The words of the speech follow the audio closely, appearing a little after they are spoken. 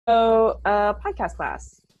Podcast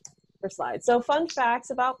class, first slide. So fun facts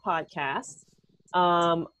about podcasts.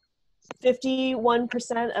 51%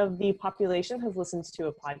 of the population has listened to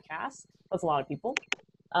a podcast. That's a lot of people.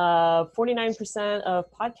 49% of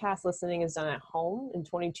podcast listening is done at home, and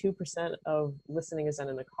 22% of listening is done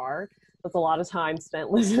in the car. That's a lot of time spent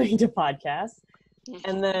listening to podcasts.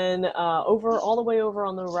 And then all the way over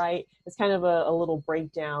on the right is kind of a little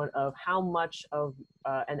breakdown of how much of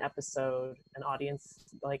an episode an audience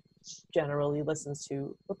like generally listens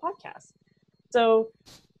to the podcast. So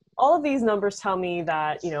all of these numbers tell me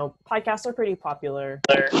that, podcasts are pretty popular.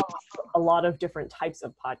 A lot of different types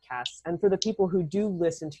of podcasts. And for the people who do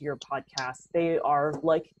listen to your podcast, they are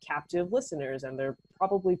like captive listeners, and they're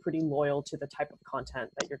probably pretty loyal to the type of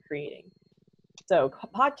content that you're creating. So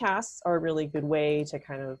podcasts are a really good way to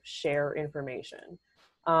kind of share information.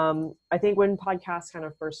 I think when podcasts kind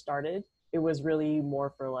of first started, it was really more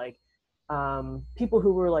for like people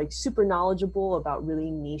who were like super knowledgeable about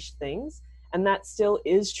really niche things. And that still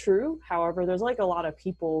is true. However, there's like a lot of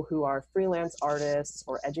people who are freelance artists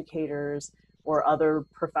or educators or other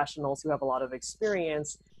professionals who have a lot of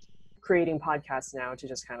experience creating podcasts now to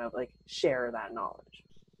just kind of like share that knowledge.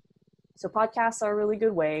 So podcasts are a really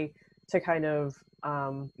good way to kind of,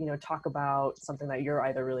 talk about something that you're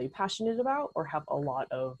either really passionate about or have a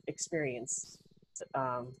lot of experience.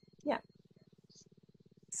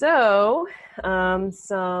 So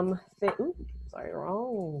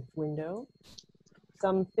wrong window.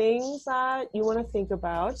 Some things that you want to think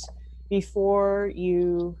about before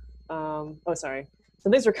you, some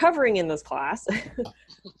things we're covering in this class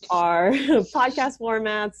are podcast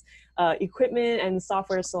formats, equipment and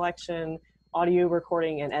software selection, audio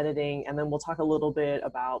recording and editing, and then we'll talk a little bit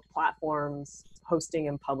about platforms, hosting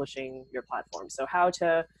and publishing your platform. So how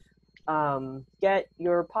to get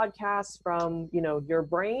your podcast from, your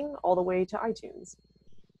brain all the way to iTunes.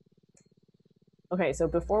 Okay, so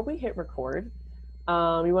before we hit record,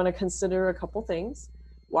 we want to consider a couple things.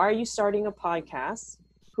 Why are you starting a podcast?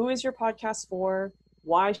 Who is your podcast for?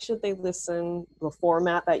 Why should they listen? The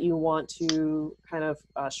format that you want to kind of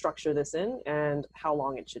structure this in, and how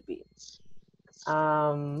long it should be.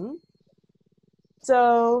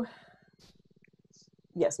 So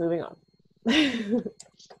yes, moving on.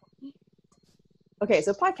 Okay,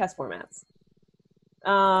 so podcast formats.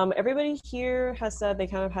 Everybody here has said they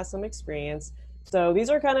kind of have some experience. So these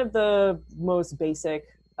are kind of the most basic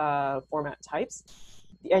format types,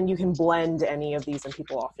 and you can blend any of these, and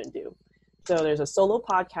people often do. So there's a solo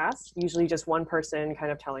podcast, usually just one person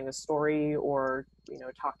kind of telling a story or,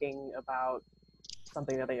 talking about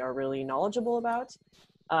something that they are really knowledgeable about.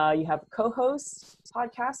 You have co-host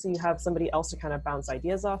podcasts, so you have somebody else to kind of bounce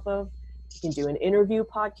ideas off of. You can do an interview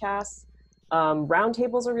podcast.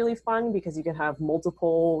 Roundtables are really fun because you can have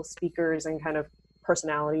multiple speakers and kind of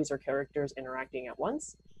personalities or characters interacting at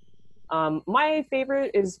once. My favorite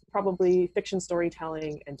is probably fiction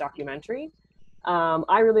storytelling and documentary.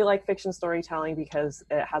 I really like fiction storytelling because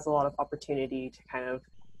it has a lot of opportunity to kind of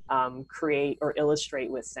create or illustrate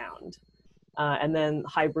with sound. And then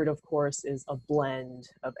hybrid, of course, is a blend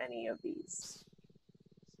of any of these.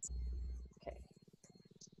 Okay.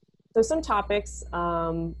 So some topics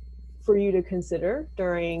for you to consider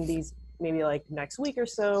during these maybe like next week or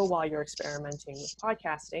so while you're experimenting with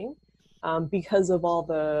podcasting. Because of all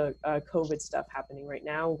the COVID stuff happening right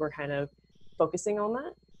now, we're kind of focusing on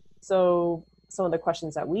that. So some of the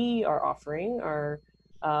questions that we are offering are,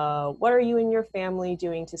 what are you and your family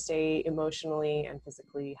doing to stay emotionally and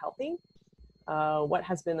physically healthy? What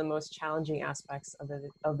has been the most challenging aspects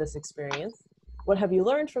of this experience? What have you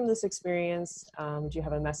learned from this experience? Do you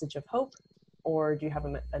have a message of hope, or do you have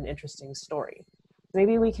an interesting story?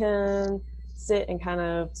 Maybe we can sit and kind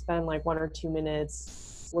of spend like 1 or 2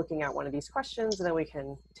 minutes looking at one of these questions, and then we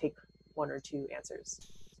can take 1 or 2 answers.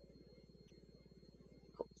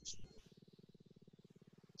 Cool.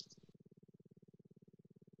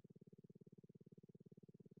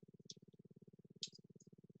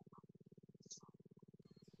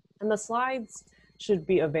 And the slides should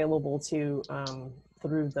be available to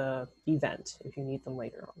through the event if you need them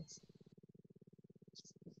later on.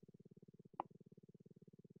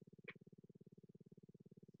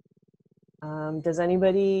 Does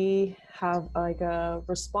anybody have like a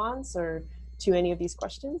response or to any of these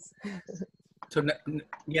questions? So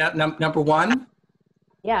yeah, number one.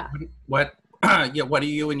 Yeah. What are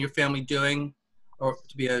you and your family doing, or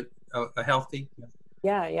to be a healthy?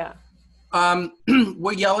 Yeah.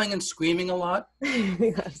 We're yelling and screaming a lot.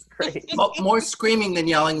 That's great. More screaming than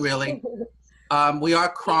yelling, really. We are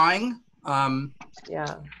crying.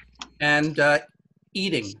 Yeah. And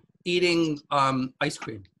eating ice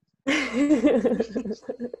cream.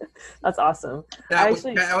 That's awesome. That was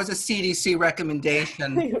a CDC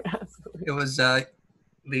recommendation. Absolutely. It was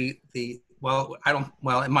well,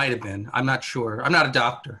 it might have been. I'm not sure. I'm not a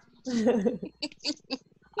doctor.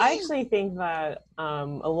 I actually think that a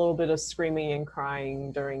little bit of screaming and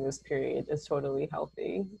crying during this period is totally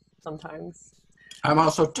healthy sometimes. I'm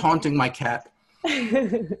also taunting my cat.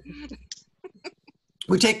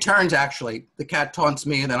 We take turns, actually. The cat taunts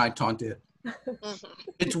me, and then I taunt it.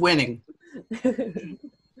 It's winning.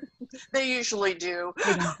 They usually do.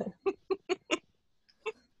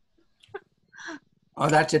 Oh,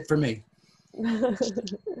 that's it for me.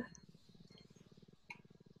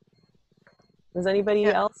 Does anybody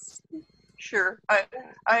else? Sure.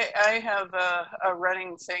 I have a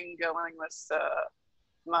running thing going with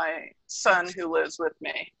my son who lives with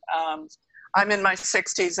me. I'm in my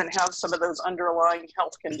 60s and have some of those underlying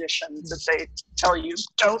health conditions that they tell you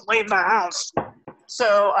don't leave the house.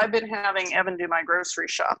 So I've been having Evan do my grocery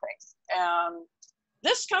shopping. And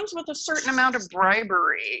this comes with a certain amount of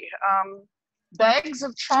bribery. Bags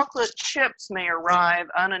of chocolate chips may arrive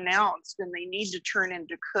unannounced and they need to turn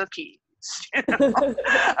into cookies. You know?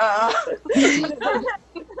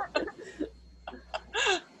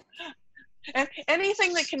 And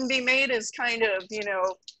anything that can be made as kind of,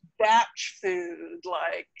 batch food,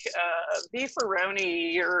 like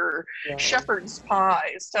beefaroni or shepherd's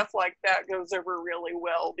pie, stuff like that goes over really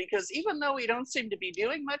well, because even though we don't seem to be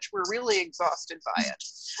doing much, we're really exhausted by it.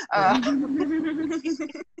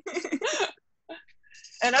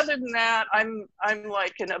 And other than that, I'm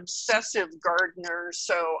like an obsessive gardener,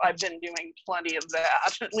 so I've been doing plenty of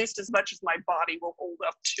that, at least as much as my body will hold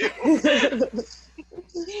up to.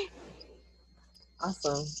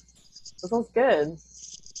 Awesome. That sounds good.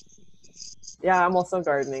 Yeah, I'm also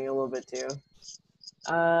gardening a little bit too.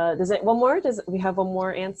 Does we have one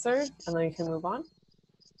more answer, and then we can move on?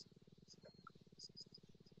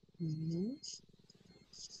 Mm-hmm.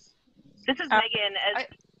 This is Megan. As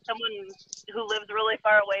someone who lives really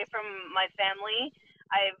far away from my family,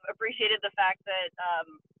 I've appreciated the fact that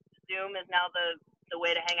Zoom is now the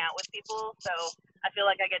way to hang out with people. So I feel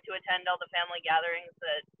like I get to attend all the family gatherings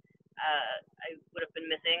that I would have been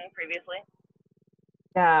missing previously.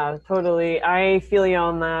 Yeah, totally. I feel you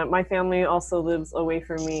on that. My family also lives away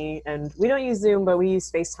from me, and we don't use Zoom, but we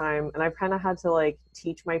use FaceTime. And I've kind of had to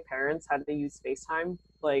teach my parents how to use FaceTime,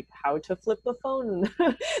 like how to flip the phone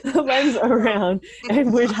the lens around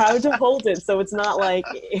and how to hold it so it's not like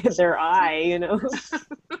their eye,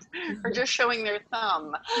 Or just showing their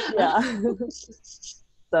thumb. Yeah.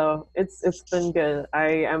 So it's been good.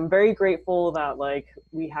 I am very grateful that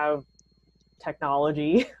we have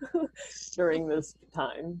technology during this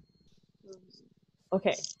time.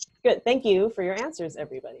 Okay, good. Thank you for your answers,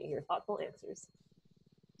 everybody, your thoughtful answers.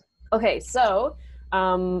 Okay, so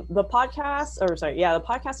the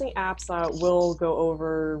podcasting apps we'll go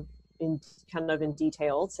over in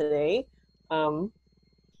detail today are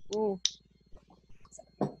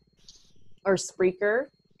Spreaker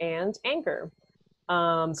and Anchor.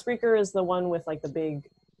 Spreaker is the one with the big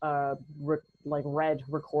red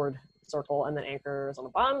record circle, and then Anchor is on the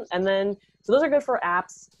bottom. And then, so those are good for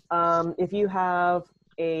apps. If you have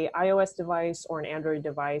a iOS device or an Android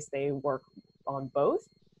device, they work on both.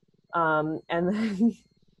 And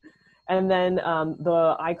then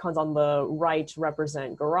the icons on the right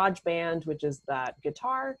represent GarageBand, which is that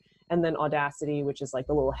guitar, and then Audacity, which is the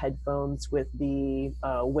little headphones with the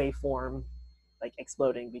waveform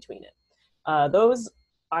exploding between it. Those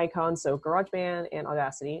icons, so GarageBand and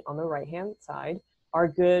Audacity on the right-hand side, are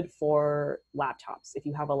good for laptops if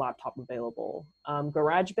you have a laptop available.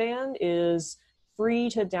 GarageBand is free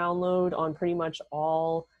to download on pretty much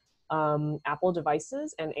all Apple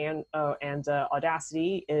devices, and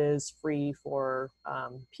Audacity is free for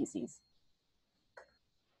PCs.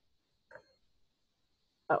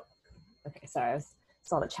 Oh, okay, sorry, I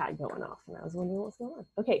saw the chat going off and I was wondering what's going on.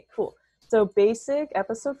 Okay, cool. So basic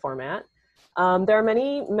episode format. There are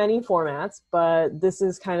many formats, but this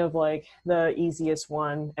is kind of the easiest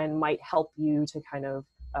one and might help you to kind of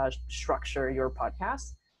structure your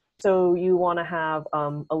podcast. So you want to have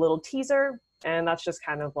a little teaser, and that's just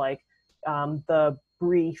kind of the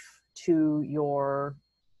brief to your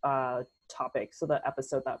topic, so the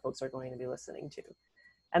episode that folks are going to be listening to.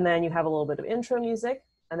 And then you have a little bit of intro music,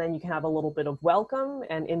 and then you can have a little bit of welcome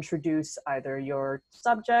and introduce either your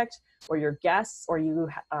subject or your guests, or you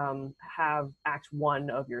have act one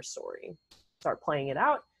of your story. Start playing it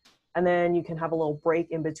out, and then you can have a little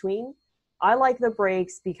break in between. I like the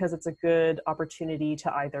breaks because it's a good opportunity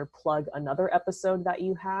to either plug another episode that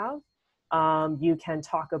you have. You can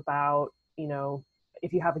talk about,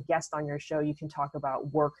 if you have a guest on your show, you can talk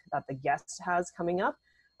about work that the guest has coming up.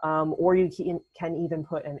 or you can even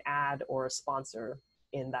put an ad or a sponsor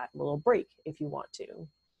in that little break if you want to.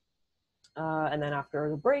 And then after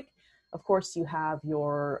the break, of course, you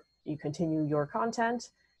continue your content.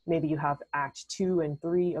 Maybe you have act 2 and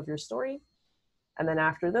 3 of your story. And then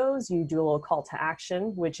after those, you do a little call to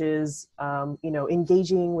action, which is,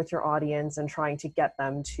 engaging with your audience and trying to get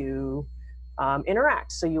them to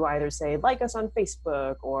interact. So you either say, like us on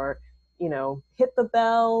Facebook, or, hit the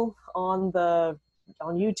bell on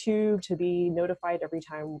YouTube to be notified every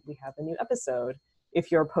time we have a new episode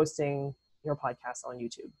if you're posting your podcast on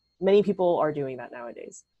YouTube. Many people are doing that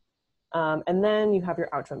nowadays. And then you have your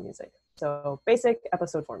outro music. So basic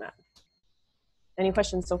episode format. Any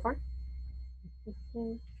questions so far?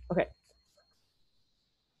 Okay.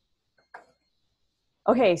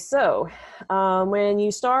 Okay, so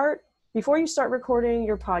before you start recording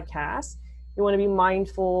your podcast, you want to be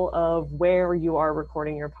mindful of where you are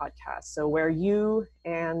recording your podcast. So where you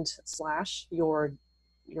and / your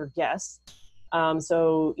guests.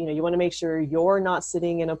 So, you want to make sure you're not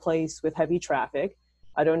sitting in a place with heavy traffic.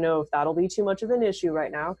 I don't know if that'll be too much of an issue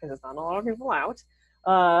right now because there's not a lot of people out.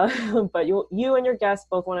 But you and your guests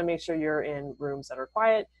both want to make sure you're in rooms that are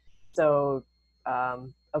quiet. So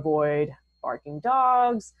avoid barking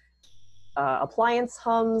dogs, appliance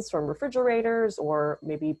hums from refrigerators, or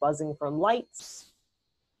maybe buzzing from lights.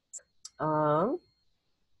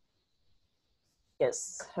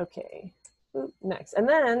 Yes, okay. Next. And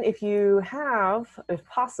then if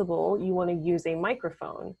possible, you want to use a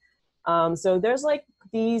microphone. So there's like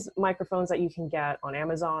these microphones that you can get on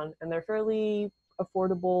Amazon, and they're fairly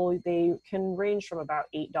affordable. They can range from about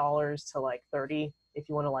 $8 to like $30 if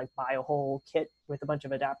you want to like buy a whole kit with a bunch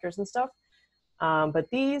of adapters and stuff. But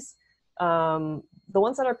these, the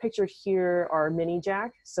ones that are pictured here are mini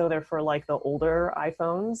jack. So they're for like the older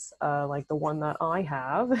iPhones, like the one that I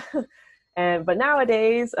have. But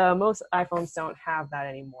nowadays, most iPhones don't have that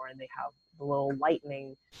anymore, and they have the little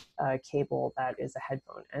lightning cable that is a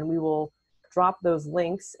headphone. And we will drop those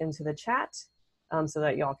links into the chat so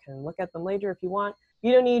that y'all can look at them later if you want.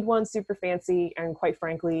 You don't need one super fancy, and quite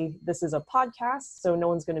frankly, this is a podcast, so no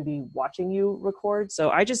one's going to be watching you record. So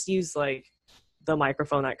I just use like the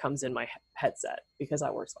microphone that comes in my headset because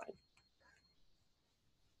that works fine.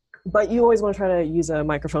 But you always want to try to use a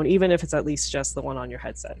microphone, even if it's at least just the one on your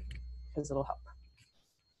headset, because it'll help.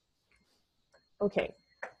 Okay.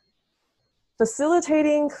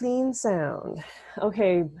 Facilitating clean sound.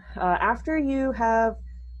 Okay, after you have,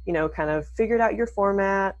 kind of figured out your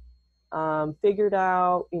format, figured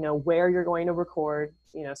out, where you're going to record,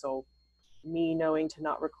 so me knowing to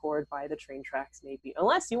not record by the train tracks maybe,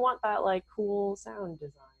 unless you want that like cool sound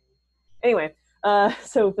design. Anyway,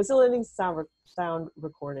 so facilitating sound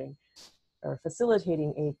recording, or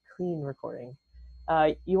facilitating a clean recording.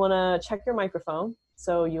 You want to check your microphone.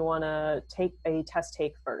 So you want to take a test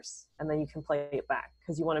take first, and then you can play it back,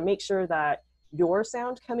 because you want to make sure that your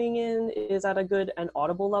sound coming in is at a good and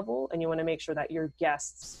audible level, and you want to make sure that your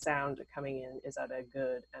guest's sound coming in is at a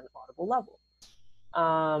good and audible level.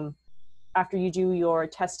 After you do your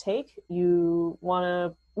test take, you want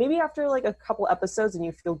to, maybe after like a couple episodes and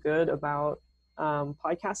you feel good about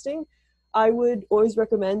podcasting, I would always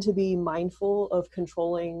recommend to be mindful of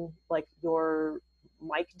controlling like your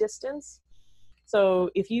mic distance. So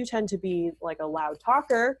if you tend to be like a loud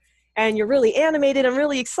talker and you're really animated and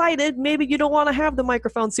really excited, maybe you don't want to have the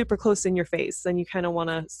microphone super close in your face, and you kind of want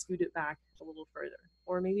to scoot it back a little further.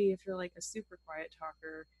 Or maybe if you're like a super quiet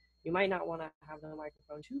talker, you might not want to have the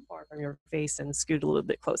microphone too far from your face and scoot a little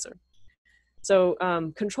bit closer. So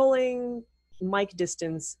controlling mic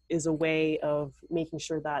distance is a way of making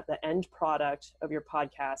sure that the end product of your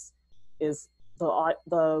podcast is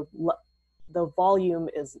the volume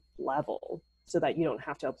is level, so that you don't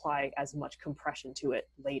have to apply as much compression to it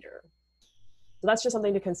later. So that's just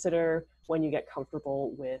something to consider when you get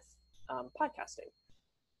comfortable with podcasting.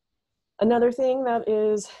 Another thing that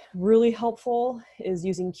is really helpful is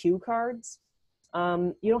using cue cards.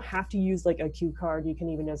 You don't have to use like a cue card. You can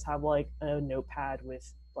even just have like a notepad with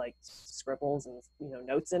like scribbles and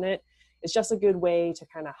notes in it. It's just a good way to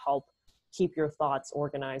kind of help keep your thoughts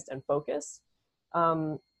organized and focused.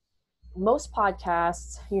 Most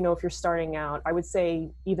podcasts, if you're starting out, I would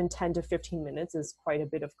say even 10 to 15 minutes is quite a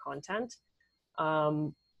bit of content.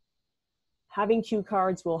 Having cue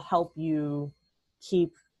cards will help you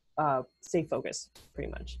stay focused,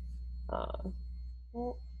 pretty much.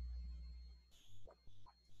 What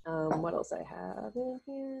else I have in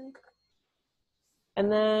here?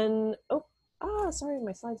 And then, sorry,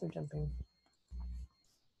 my slides are jumping.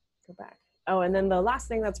 Go back. Oh, and then the last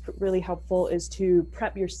thing that's really helpful is to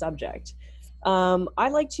prep your subject. I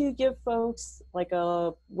like to give folks like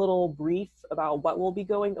a little brief about what we'll be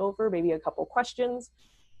going over, maybe a couple questions.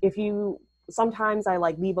 Sometimes I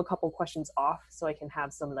like leave a couple questions off so I can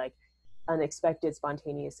have some like unexpected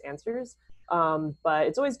spontaneous answers. But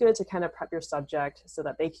it's always good to kind of prep your subject so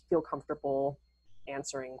that they feel comfortable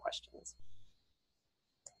answering questions.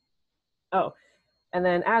 Oh, and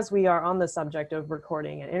then as we are on the subject of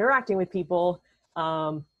recording and interacting with people,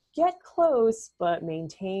 get close, but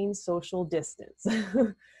maintain social distance. I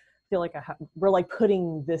feel like we're like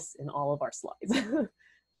putting this in all of our slides.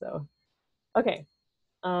 So, okay,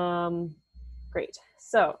 great.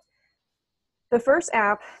 So the first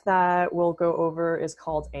app that we'll go over is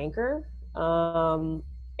called Anchor.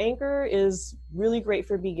 Anchor is really great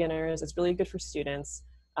for beginners. It's really good for students.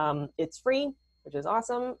 It's free, which is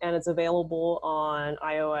awesome, and it's available on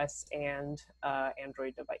iOS and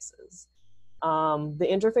Android devices. The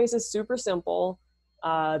interface is super simple.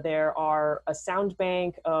 There are a sound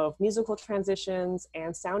bank of musical transitions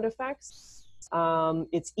and sound effects.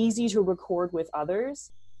 It's easy to record with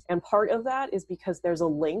others. And part of that is because there's a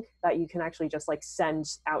link that you can actually just like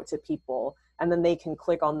send out to people, and then they can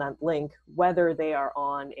click on that link, whether they are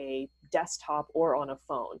on a desktop or on a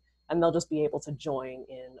phone, and they'll just be able to join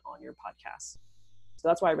in on your podcast. So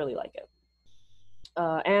that's why I really like it.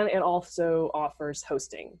 And it also offers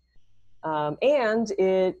hosting. And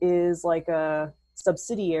it is like a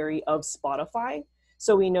subsidiary of Spotify.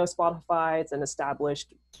 So we know Spotify is an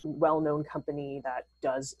established, well-known company that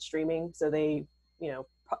does streaming. So they,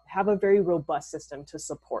 have a very robust system to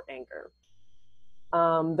support Anchor.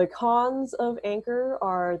 The cons of Anchor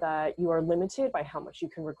are that you are limited by how much you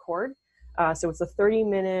can record. So it's a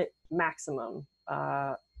 30-minute maximum.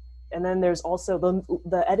 And then there's also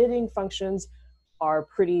the editing functions are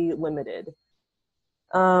pretty limited.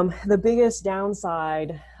 The biggest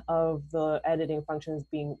downside of the editing functions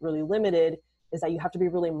being really limited is that you have to be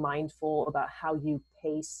really mindful about how you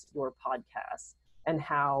pace your podcast and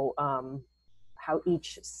how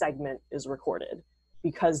each segment is recorded,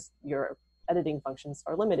 because your editing functions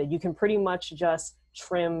are limited. You can pretty much just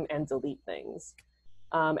trim and delete things.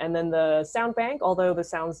 And then the sound bank, although the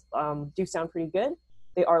sounds do sound pretty good,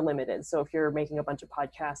 they are limited. So if you're making a bunch of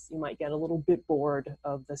podcasts, you might get a little bit bored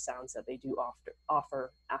of the sounds that they do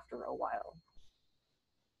offer after a while.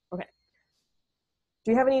 Okay.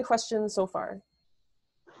 Do you have any questions so far?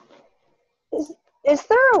 Is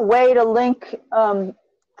there a way to link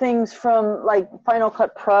things from like Final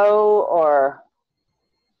Cut Pro or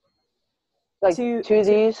like to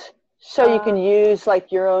these, so you can use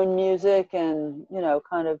like your own music and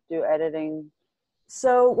kind of do editing?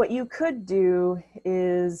 So what you could do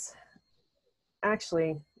is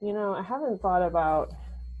actually, I haven't thought about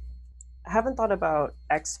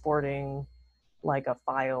exporting like a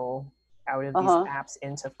file out of these apps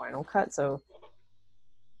into Final Cut. So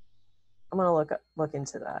I'm gonna look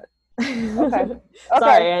into that. Okay.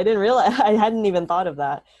 Sorry, I didn't realize. I hadn't even thought of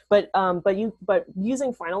that. But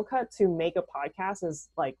using Final Cut to make a podcast is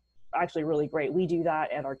like actually really great. We do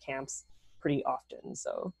that at our camps pretty often.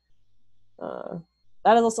 So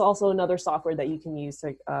that is also another software that you can use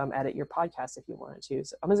to edit your podcast if you wanted to.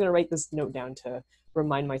 So I'm just gonna write this note down to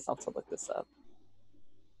remind myself to look this up.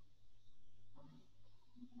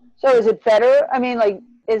 So is it better? I mean, like,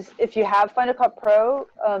 if you have Final Cut Pro,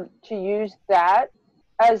 to use that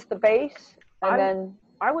as the base, and then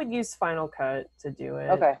I would use Final Cut to do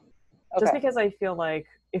it. Okay. Just because I feel like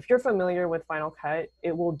if you're familiar with Final Cut,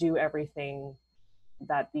 it will do everything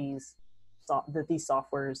that these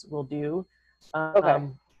softwares will do. But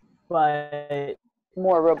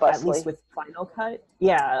more robustly. At least with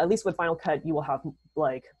Final Cut, you will have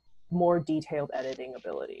like more detailed editing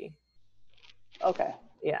ability. Okay.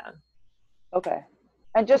 Yeah. Okay.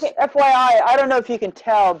 And just FYI, I don't know if you can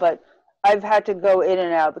tell, but I've had to go in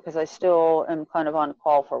and out because I still am kind of on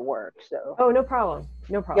call for work. So. Oh, no problem.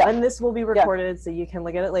 No problem. Yeah. And this will be recorded, so you can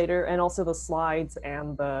look at it later. And also the slides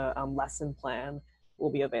and the lesson plan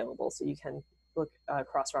will be available, so you can look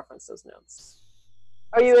cross-reference those notes.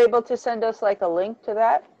 Are you able to send us like a link to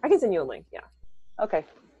that? I can send you a link. Yeah. Okay.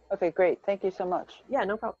 Okay. Great. Thank you so much. Yeah.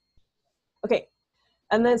 No problem. Okay.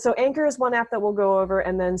 And then, so Anchor is one app that we'll go over,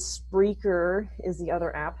 and then Spreaker is the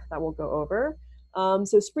other app that we'll go over.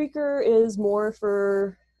 So Spreaker is more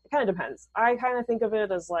for, it kind of depends. I kind of think of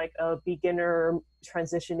it as like a beginner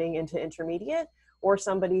transitioning into intermediate, or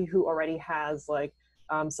somebody who already has like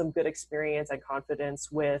some good experience and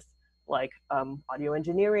confidence with like audio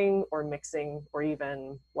engineering or mixing or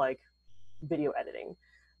even like video editing.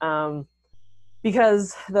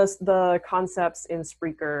 Because the concepts in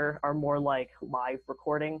Spreaker are more like live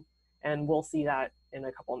recording, and we'll see that in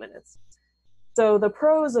a couple minutes. So the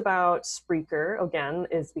pros about Spreaker, again,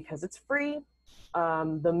 is because it's free.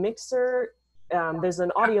 The mixer, there's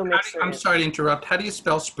an audio mixer. I'm sorry to interrupt. How do you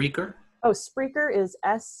spell Spreaker? Oh, Spreaker is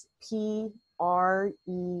Spreaker.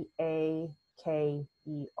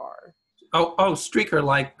 Oh, Streaker,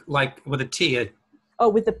 like with a T. Oh,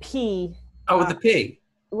 with the P. Oh, with the P.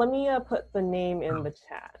 Let me put the name in the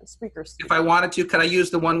chat. Spreaker Studio. If I wanted to, could I use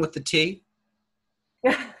the one with the T?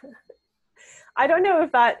 I don't know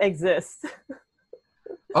if that exists.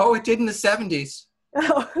 Oh, it did in the 70s.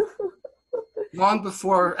 Long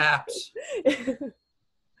before apps.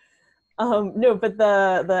 No, but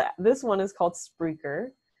this one is called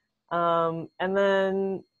Spreaker. And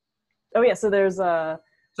then, oh yeah, so there's a...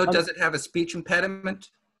 So does it have a speech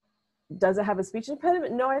impediment? Does it have a speech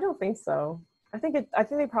impediment? No, I don't think so. I think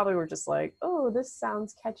they probably were just like, oh, this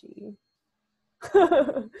sounds catchy.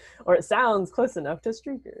 Or it sounds close enough to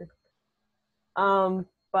Spreaker. So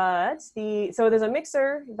there's a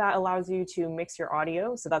mixer that allows you to mix your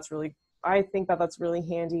audio. So I think that's really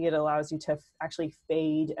handy. It allows you to actually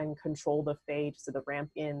fade and control the fade, so the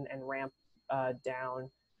ramp in and ramp down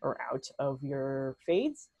or out of your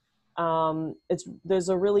fades. There's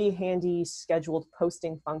a really handy scheduled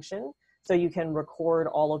posting function. So you can record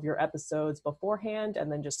all of your episodes beforehand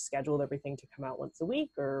and then just schedule everything to come out once a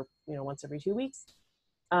week or, once every 2 weeks.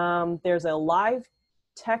 There's a live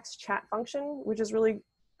text chat function, which is really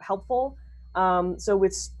helpful. So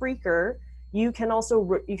with Spreaker, you can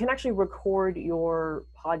actually record your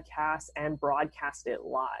podcast and broadcast it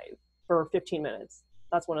live for 15 minutes.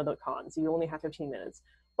 That's one of the cons. You only have 15 minutes.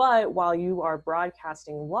 But while you are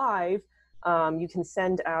broadcasting live, you can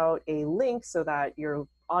send out a link so that your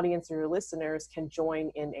audience or your listeners can join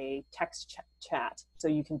in a text chat. So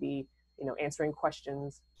you can be, answering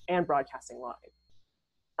questions and broadcasting live.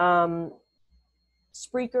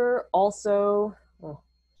 Spreaker also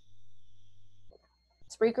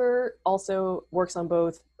works on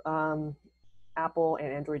both Apple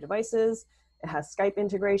and Android devices. It has Skype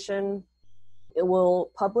integration. It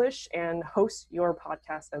will publish and host your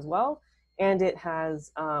podcast as well. And it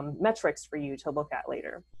has metrics for you to look at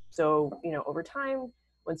later. So, over time,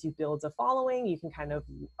 once you build a following, you can kind of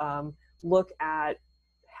look at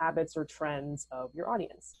habits or trends of your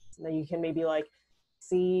audience. And then you can maybe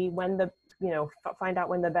see when find out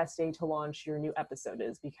when the best day to launch your new episode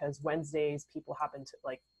is, because Wednesdays people happen to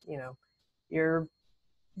your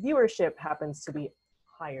viewership happens to be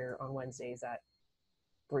higher on Wednesdays at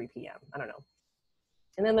 3 p.m. I don't know.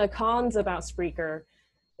 And then the cons about Spreaker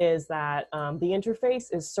is that the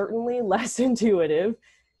interface is certainly less intuitive.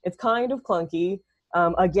 It's kind of clunky.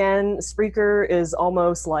 Again, Spreaker is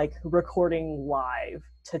almost like recording live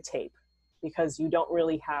to tape, because you don't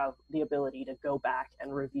really have the ability to go back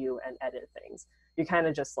and review and edit things. You kind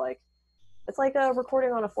of just it's like a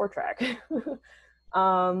recording on a 4-track.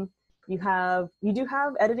 You do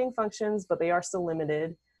have editing functions, but they are still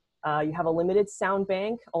limited. You have a limited sound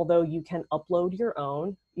bank, although you can upload your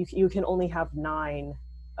own. You can only have 9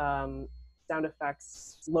 sound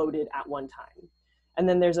effects loaded at one time. And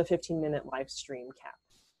then there's a 15-minute live stream cap.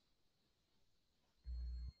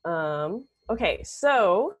 Okay,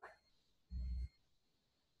 so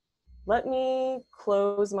let me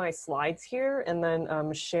close my slides here and then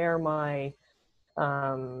share my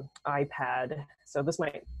iPad. So this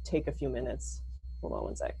might take a few minutes. Hold on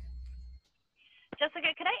one sec.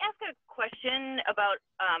 Jessica, could I ask a question about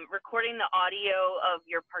recording the audio of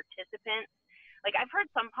your participants? I've heard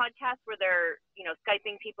some podcasts where they're,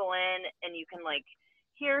 Skyping people in and you can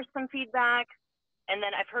hear some feedback. And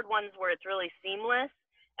then I've heard ones where it's really seamless.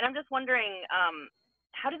 And I'm just wondering,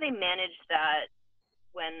 how do they manage that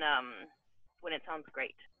when it sounds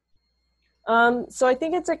great? So I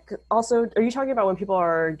think it's also, are you talking about when people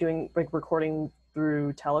are doing recording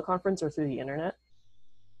through teleconference or through the internet?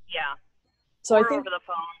 Yeah. So or I think over the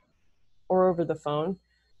phone. Or over the phone.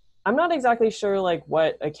 I'm not exactly sure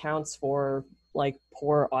what accounts for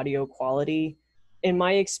poor audio quality. In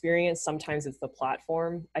my experience, sometimes it's the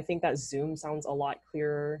platform. I think that Zoom sounds a lot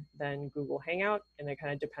clearer than Google Hangout, and it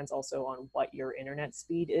kind of depends also on what your internet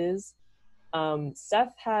speed is.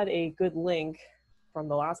 Seth had a good link from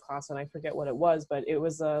the last class, and I forget what it was, but it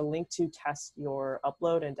was a link to test your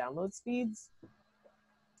upload and download speeds.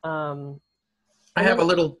 I have a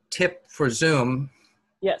little tip for Zoom.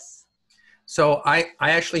 Yes. So I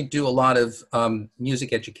actually do a lot of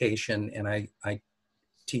music education, and I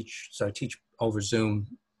teach over Zoom,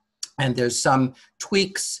 and there's some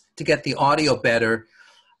tweaks to get the audio better.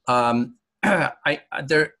 And I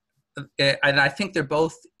think they're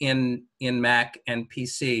both in Mac and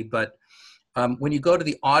PC, but when you go to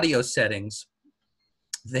the audio settings,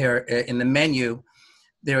 there in the menu,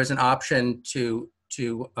 there is an option to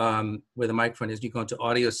where the microphone is. You go into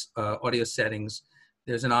audio settings.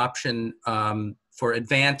 There's an option for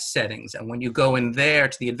advanced settings, and when you go in there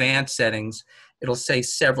to the advanced settings, it'll say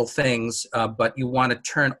several things, but you want to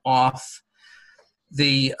turn off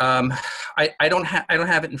the. I don't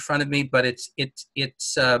have it in front of me, but it's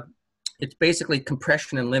basically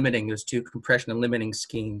compression and limiting. There's two compression and limiting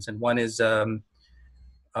schemes, and one is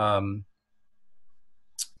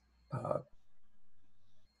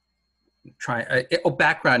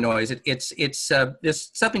background noise.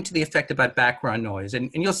 There's something to the effect about background noise, and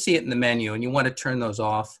you'll see it in the menu, and you want to turn those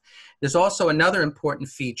off. There's also another important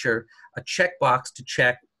feature, a checkbox to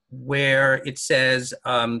check, where it says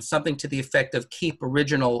something to the effect of keep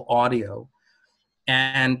original audio.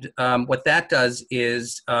 And what that does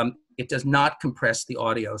is it does not compress the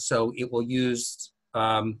audio, so it will use,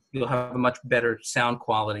 you'll have a much better sound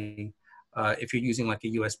quality if you're using like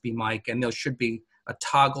a USB mic, and there should be a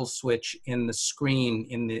toggle switch in the screen,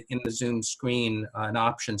 in the Zoom screen, an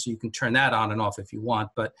option, so you can turn that on and off if you want,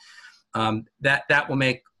 but that will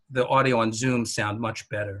make the audio on Zoom sound much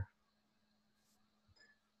better.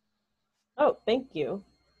 Oh, thank you.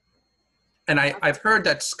 And I've heard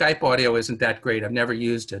that Skype audio isn't that great. I've never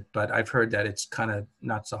used it, but I've heard that it's kind of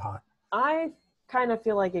not so hot. I kind of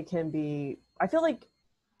feel like it can be, I feel like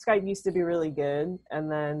Skype used to be really good,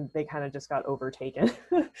 and then they kind of just got overtaken.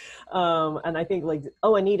 And I think like,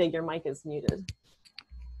 oh, Anita, your mic is muted.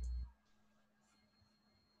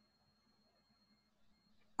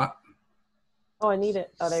 Oh, Anita,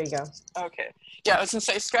 oh, there you go. Okay. Yeah, I was gonna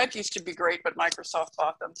say Skype used to be great, but Microsoft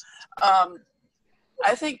bought them.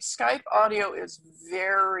 I think Skype audio is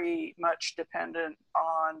very much dependent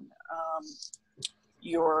on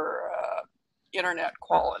your internet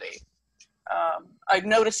quality. I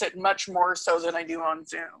notice it much more so than I do on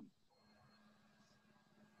Zoom.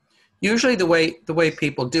 Usually the way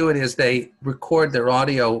people do it is they record their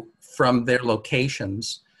audio from their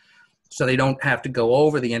locations, so they don't have to go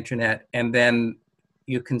over the internet, and then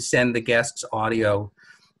you can send the guest's audio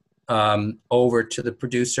over to the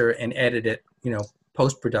producer and edit it,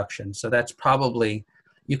 post-production. So that's probably,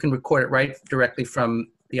 you can record it right directly from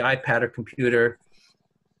the iPad or computer.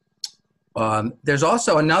 There's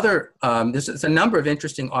also another, there's a number of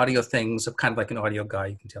interesting audio things. I'm kind of like an audio guy,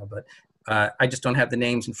 you can tell, but I just don't have the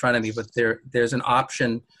names in front of me, but there's an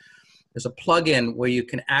option, there's a plugin where you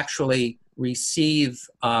can actually receive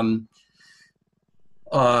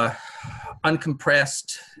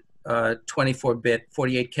uncompressed 24-bit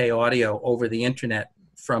 48K audio over the internet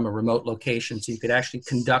from a remote location. So you could actually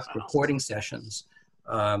conduct recording sessions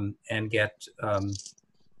and get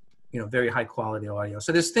very high quality audio.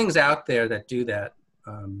 So there's things out there that do that.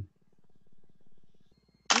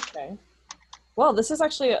 Okay. Well, this is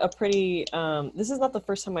actually a pretty, this is not the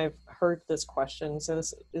first time I've heard this question, so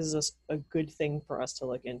this is a good thing for us to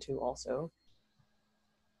look into also.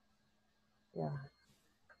 Yeah.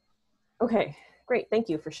 Okay, great. Thank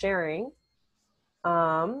you for sharing.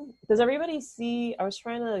 Does everybody see, I was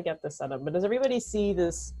trying to get this set up, but does everybody see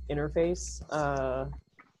this interface?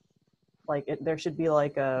 There should be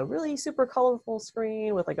like a really super colorful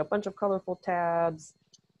screen with like a bunch of colorful tabs.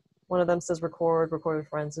 One of them says record with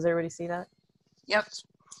friends. Does everybody see that? Yep.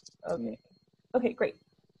 Okay. Okay, great.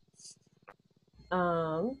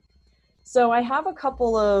 So I have a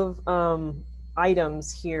couple of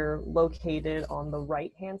items here located on the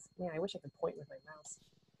right hand. Man, I wish I could point with my mouse.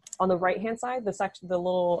 On the right hand side, the section, the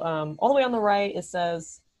little, all the way on the right, it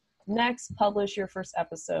says, next, publish your first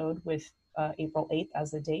episode with April 8th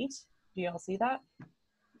as the date. Do y'all see that?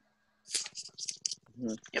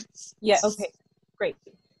 Yep. Yeah, okay, great.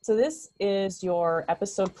 So this is your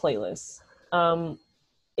episode playlist.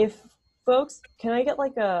 If folks, can I get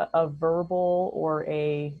like a verbal or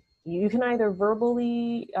you can either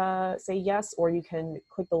verbally say yes, or you can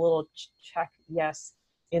click the little check yes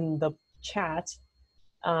in the chat.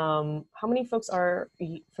 How many folks are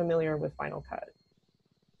familiar with Final Cut?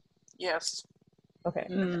 Yes. Okay.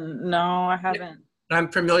 No, I haven't. I'm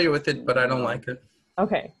familiar with it, but I don't like it.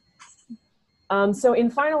 Okay. So in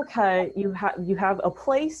Final Cut, you have a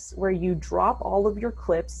place where you drop all of your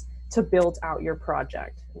clips to build out your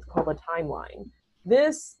project. It's called a timeline.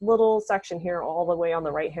 This little section here all the way on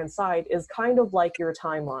the right-hand side is kind of like your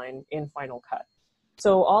timeline in Final Cut.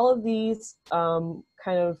 So all of these kind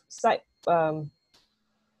of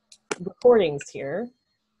recordings here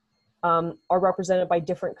are represented by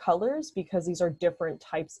different colors because these are different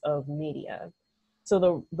types of media.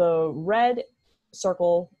 So the red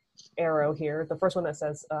circle arrow here, the first one that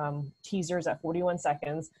says teasers at 41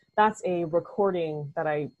 seconds, that's a recording that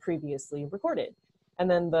I previously recorded. And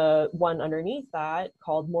then the one underneath that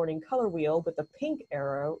called Morning Color Wheel with the pink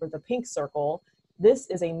arrow or the pink circle, this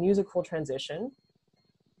is a musical transition.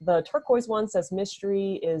 The turquoise one says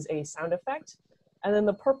mystery is a sound effect. And then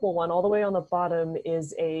the purple one all the way on the bottom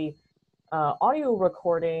is a audio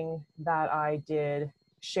recording that I did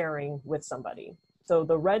sharing with somebody. So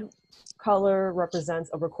the red color represents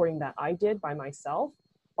a recording that I did by myself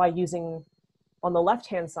by using, on the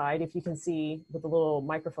left-hand side, if you can see with the little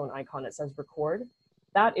microphone icon, it says record.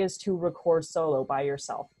 That is to record solo by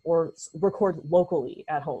yourself or record locally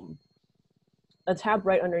at home. A tab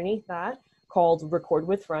right underneath that called Record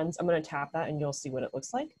with Friends. I'm going to tap that and you'll see what it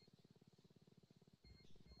looks like.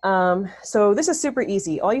 So this is super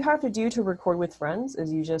easy. All you have to do to record with friends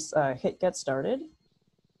is you just hit Get Started.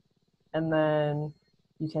 And then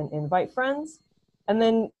you can invite friends. And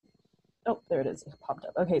then, oh, there it is. It popped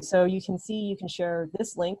up. Okay, so you can see you can share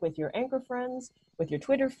this link with your Anchor friends, with your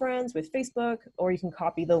Twitter friends, with Facebook, or you can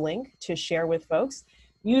copy the link to share with folks.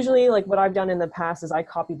 Usually, like what I've done in the past is I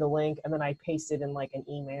copy the link and then I paste it in like an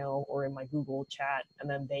email or in my Google chat, and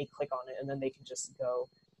then they click on it and then they can just go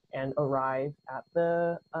and arrive at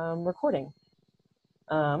the recording.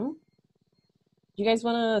 Do you guys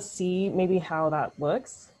want to see maybe how that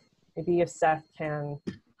looks? Maybe if Seth can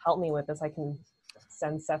help me with this, I can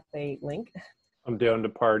send Seth a link. I'm down to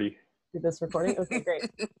party. Do this recording? Okay, great.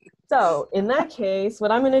 So in that case,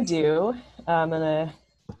 what I'm going to do, I'm going to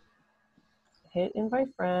hit invite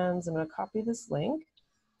friends. I'm going to copy this link,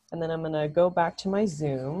 and then I'm going to go back to my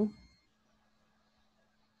Zoom.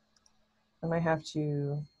 I might have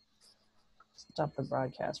to stop the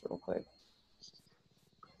broadcast real quick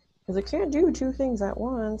because I can't do two things at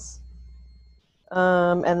once.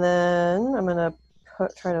 And then I'm going to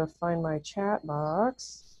try to find my chat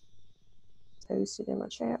box. Post it in my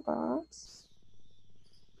chat box.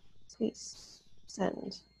 Please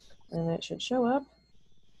send. And it should show up.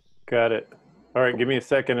 Got it. All right, give me a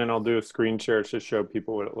second and I'll do a screen share to show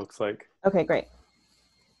people what it looks like. Okay, great.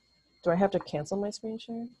 Do I have to cancel my screen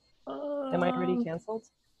share? Am I already canceled?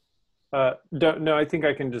 No, I think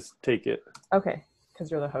I can just take it. Okay,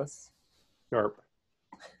 because you're the host. Sharp.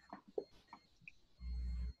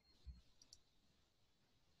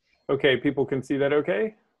 Okay, people can see that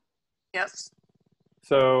okay? Yes.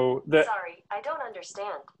 So that. Sorry, I don't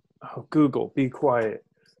understand. Oh, Google, be quiet.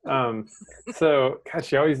 So, gosh,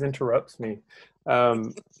 she always interrupts me.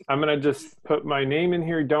 I'm gonna just put my name in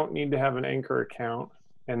here. Don't need to have an Anchor account,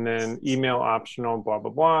 and then email optional, blah,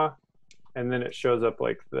 blah, blah. And then it shows up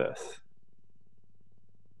like this.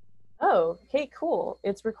 Oh, okay, cool.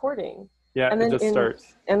 It's recording. Yeah, and then it just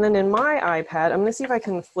starts. And then in my iPad, I'm gonna see if I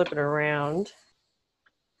can flip it around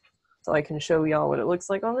so I can show y'all what it looks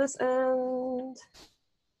like on this end.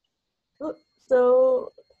 Look,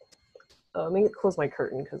 so let me close my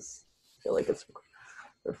curtain because I feel like it's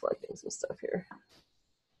reflecting some stuff here.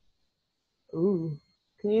 Ooh,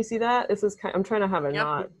 can you see that? This is I'm trying to have a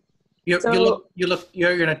knot.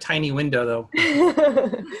 You're in a tiny window though.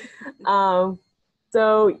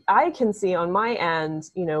 So I can see on my end,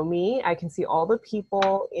 you know, me, I can see all the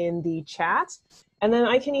people in the chat. And then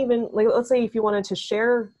I can even, like, let's say if you wanted to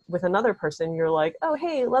share with another person, you're like, oh,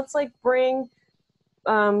 hey, let's like bring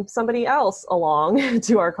somebody else along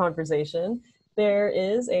to our conversation. There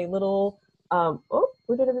is a little, oh,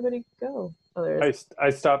 where did everybody go? Oh, there it is. I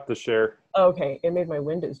stopped the share. Okay, it made my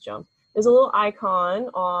windows jump. There's a little icon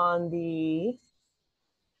on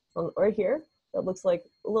right here that looks like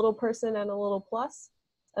a little person and a little plus.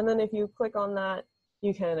 And then if you click on that,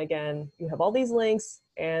 you can, again, you have all these links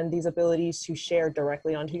and these abilities to share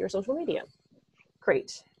directly onto your social media.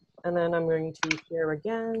 Great. And then I'm going to share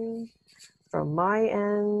again from my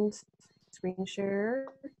end, screen share.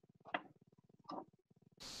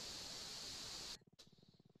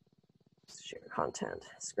 Share content,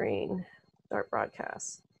 screen, start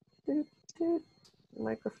broadcast. Doot, doot.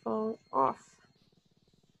 Microphone off.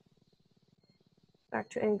 Back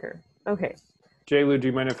to Anchor. Okay. J-Lu, do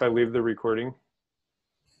you mind if I leave the recording?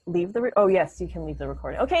 Leave the, oh yes, you can leave the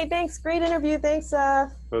recording. Okay, thanks, great interview, thanks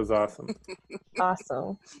Seth. That was awesome.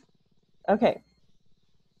 Awesome. Okay,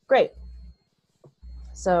 great.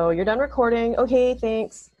 So you're done recording. Okay,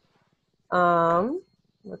 thanks.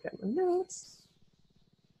 Look at my notes.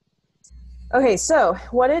 Okay, so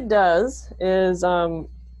what it does is, it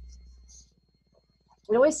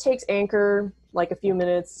always takes Anchor like a few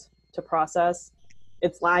minutes to process.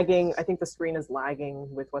 It's lagging. I think the screen is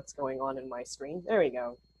lagging with what's going on in my screen. There we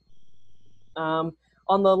go. On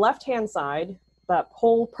the left-hand side, that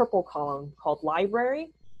whole purple column called library,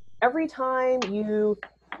 every time you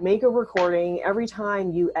make a recording, every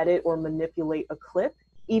time you edit or manipulate a clip,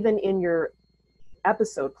 even in your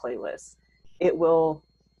episode playlist, it will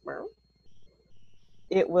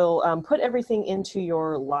put everything into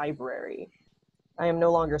your library. I am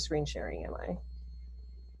no longer screen sharing, am I?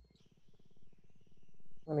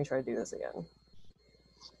 Let me try to do this again.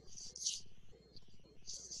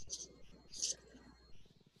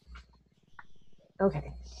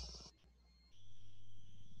 Okay.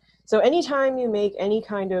 So anytime you make any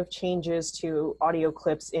kind of changes to audio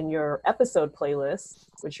clips in your episode playlist,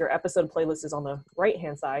 which your episode playlist is on the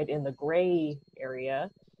right-hand side in the gray area,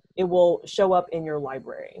 it will show up in your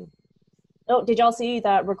library. Oh, did y'all see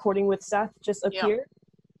that recording with Seth just appear? Yeah.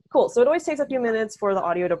 Cool. So it always takes a few minutes for the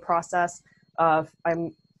audio to process.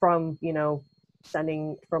 I'm from,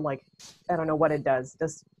 sending from like, I don't know what it does,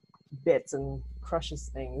 just bits and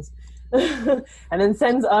crushes things, and then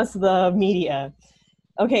sends us the media.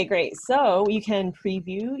 Okay, great. So you can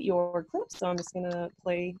preview your clips. So I'm just gonna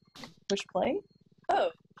push play.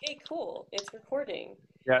 Oh, okay, cool. It's recording.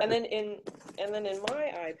 Yeah. And then in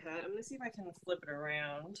my iPad, I'm gonna see if I can flip it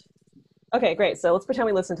around. Okay, great. So let's pretend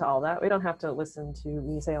we listened to all that. We don't have to listen to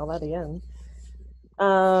me say all that again.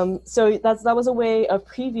 So that was a way of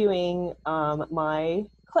previewing my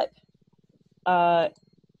clip.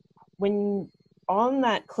 When on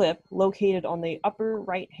that clip, located on the upper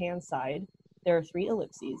right-hand side, there are 3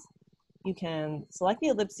 ellipses. You can select the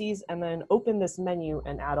ellipses and then open this menu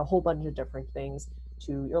and add a whole bunch of different things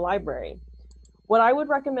to your library. What I would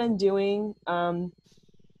recommend doing,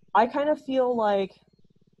 I kind of feel like,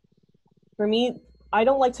 for me, I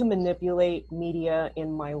don't like to manipulate media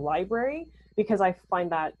in my library because I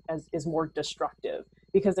find that is more destructive,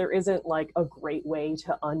 because there isn't like a great way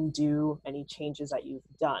to undo any changes that you've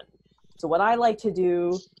done. So what I like to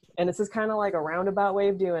do, and this is kind of like a roundabout way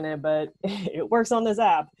of doing it, but it works on this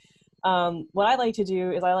app. What I like to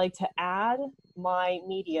do is I like to add my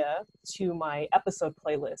media to my episode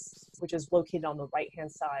playlist, which is located on the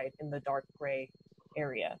right-hand side in the dark gray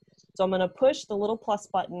area. So I'm going to push the little plus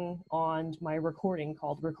button on my recording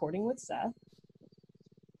called Recording with Seth.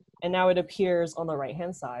 And now it appears on the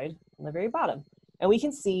right-hand side on the very bottom. And we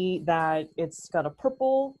can see that it's got a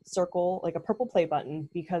purple circle, like a purple play button,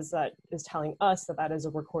 because that is telling us that that is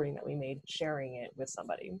a recording that we made, sharing it with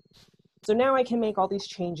somebody. So now I can make all these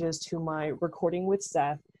changes to my Recording with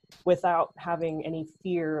Seth without having any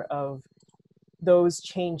fear of those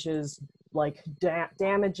changes like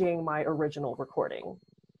damaging my original recording,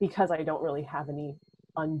 because I don't really have any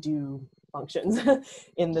undo functions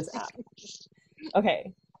in this app.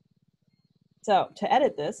 Okay. So to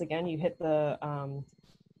edit this, again, you hit the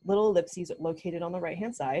little ellipses located on the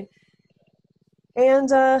right-hand side. And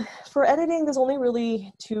for editing, there's only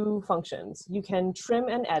really 2 functions. You can trim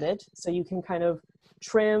and edit. So you can kind of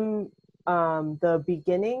trim the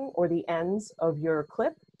beginning or the ends of your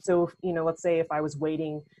clip. So, let's say if I was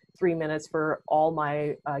waiting 3 minutes for all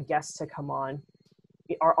my guests to come on,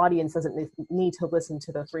 our audience doesn't need to listen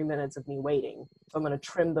to the 3 minutes of me waiting. So I'm going to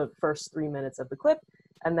trim the first 3 minutes of the clip,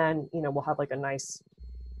 and then, we'll have like a nice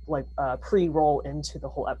pre-roll into the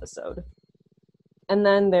whole episode. And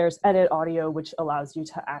then there's edit audio, which allows you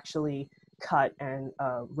to actually cut and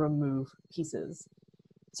remove pieces.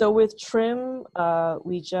 So with trim, I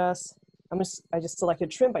just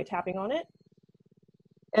selected trim by tapping on it.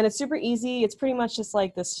 And it's super easy. It's pretty much just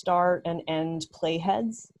like the start and end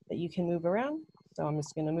playheads that you can move around. So I'm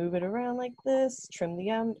just gonna move it around like this, trim the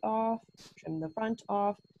end off, trim the front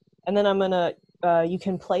off. And then I'm gonna, you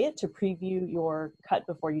can play it to preview your cut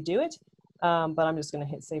before you do it. But I'm just gonna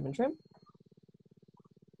hit save and trim.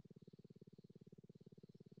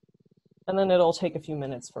 And then it'll take a few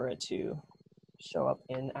minutes for it to show up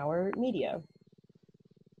in our media.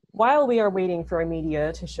 While we are waiting for our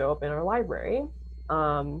media to show up in our library,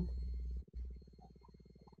 and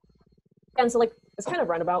so like, it's kind of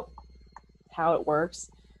roundabout how it works.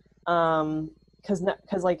 Cause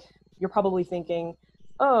like, you're probably thinking,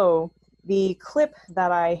 oh, the clip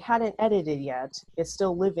that I hadn't edited yet is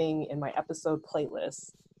still living in my episode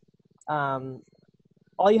playlist.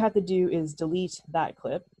 All you have to do is delete that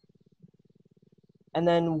clip. And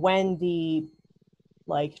then when the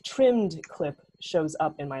like trimmed clip shows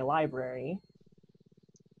up in my library,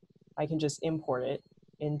 I can just import it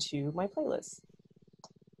into my playlist.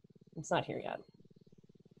 It's not here yet.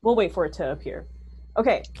 We'll wait for it to appear.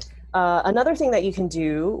 Okay, another thing that you can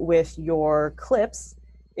do with your clips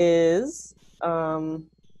is, I'm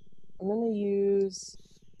gonna use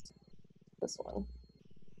this one.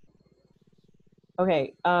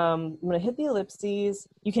 Okay, I'm gonna hit the ellipses.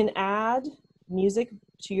 You can add music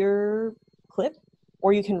to your clip,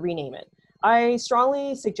 or you can rename it. I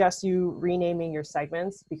strongly suggest you renaming your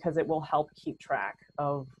segments because it will help keep track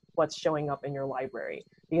of what's showing up in your library.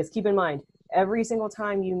 Because keep in mind, every single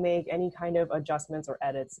time you make any kind of adjustments or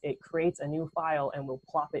edits, it creates a new file and will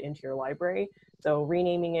plop it into your library. So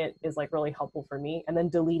renaming it is like really helpful for me, and then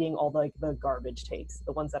deleting all the garbage takes,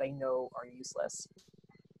 the ones that I know are useless.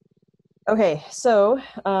 Okay, so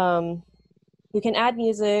you can add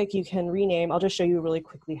music, you can rename. I'll just show you really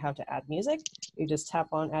quickly how to add music. You just tap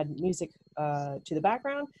on add music to the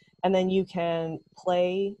background, and then you can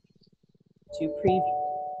play to preview.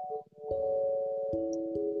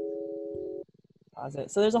 Pause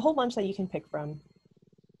it. So there's a whole bunch that you can pick from,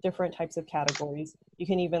 different types of categories. You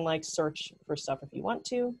can even like search for stuff if you want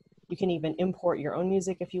to. You can even import your own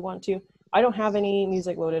music if you want to. I don't have any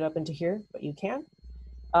music loaded up into here, but you can.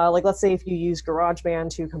 Like let's say if you use GarageBand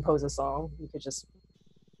to compose a song, you could just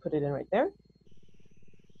put it in right there.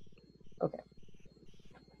 Okay.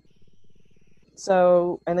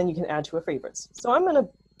 So, and then you can add to a favorites. So I'm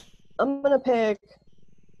gonna pick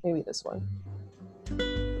maybe this one.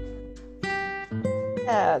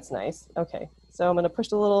 Yeah, that's nice. Okay, so I'm gonna push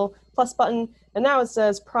the little plus button, and now it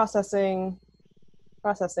says processing.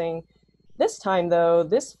 This time though,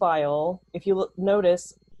 this file, if you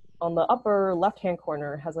notice on the upper left-hand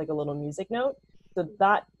corner, has like a little music note. So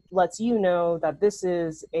that lets you know that this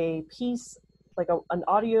is a piece, like an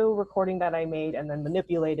audio recording that I made and then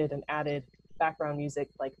manipulated and added background music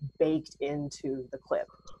like baked into the clip,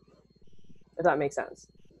 if that makes sense.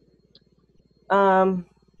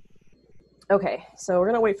 Okay, so we're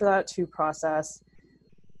gonna wait for that to process.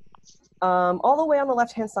 All the way on the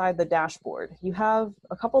left-hand side, the dashboard, you have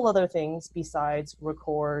a couple other things besides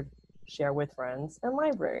record, share with friends, and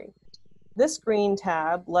library. This green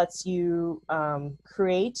tab lets you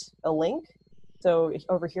create a link. So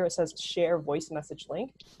over here it says share voice message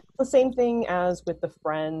link. The same thing as with the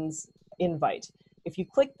friends invite. If you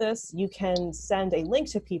click this, you can send a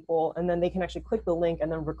link to people, and then they can actually click the link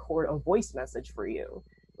and then record a voice message for you,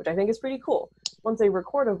 which I think is pretty cool. Once they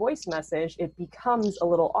record a voice message, it becomes a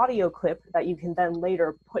little audio clip that you can then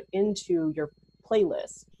later put into your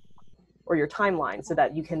playlist or your timeline, so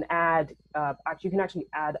that you can add, you can actually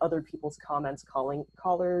add other people's comments,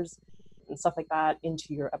 callers, and stuff like that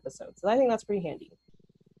into your episode. So I think that's pretty handy.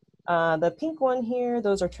 The pink one here,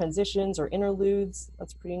 those are transitions or interludes.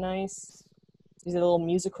 That's pretty nice. These are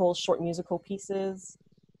little short musical pieces.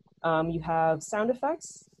 You have sound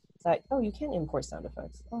effects. Oh, you can import sound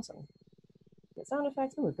effects. Awesome. Get sound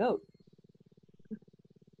effects. Oh, a goat.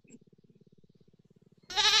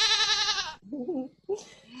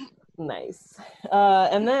 Nice.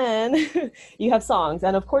 And then you have songs.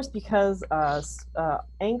 And of course, because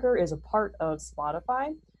Anchor is a part of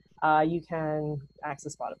Spotify, you can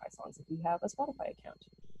access Spotify songs if you have a Spotify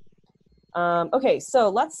account. Okay, so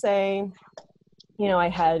let's say, I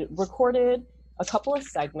had recorded a couple of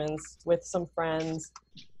segments with some friends,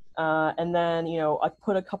 and then, I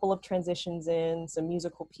put a couple of transitions in, some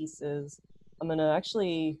musical pieces. I'm going to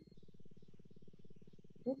actually,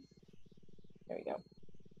 there we go,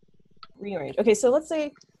 rearrange. Okay, so let's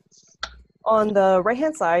say on the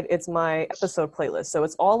right-hand side, it's my episode playlist. So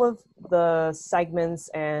it's all of the segments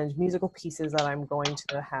and musical pieces that I'm going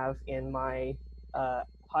to have in my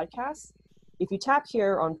podcast. If you tap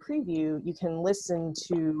here on preview, you can listen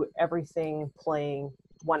to everything playing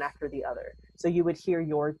one after the other. So you would hear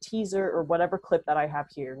your teaser or whatever clip that I have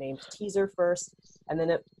here named teaser first, and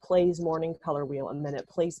then it plays morning color wheel, and then it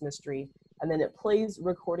plays mystery, and then it plays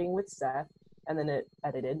recording with Seth, and then it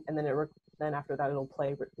edited, and then then after that it'll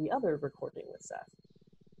play the other recording with Seth.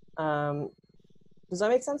 Does that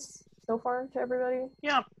make sense so far to everybody?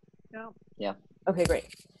 Yeah. Okay, great.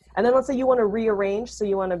 And then let's say you want to rearrange, so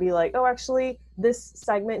you want to be like, oh, actually, this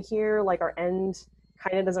segment here, like our end,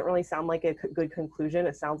 kind of doesn't really sound like a good conclusion.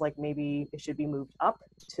 It sounds like maybe it should be moved up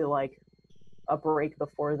to like a break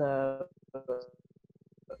before the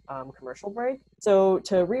commercial break. So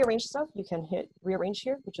to rearrange stuff, you can hit rearrange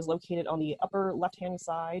here, which is located on the upper left-hand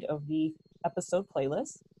side of the episode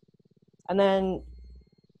playlist. And then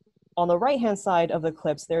on the right-hand side of the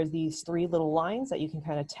clips, there's these three little lines that you can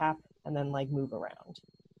kind of tap and then like move around.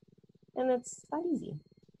 And it's that easy.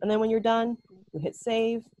 And then when you're done, you hit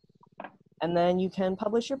save, and then you can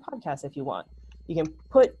publish your podcast if you want. You can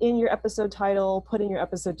put in your episode title, put in your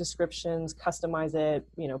episode descriptions, customize it,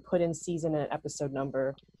 put in season and episode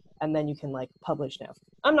number, and then you can like publish now.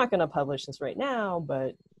 I'm not gonna publish this right now,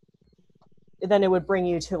 but then it would bring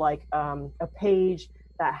you to like a page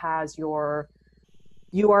that has your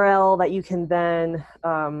URL that you can then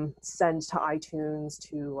send to iTunes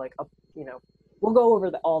to like, we'll go over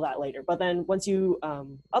all that later. But then once you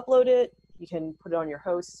upload it, you can put it on your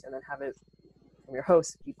host and then have it from your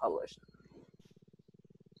host be published.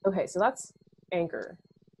 Okay, so that's Anchor.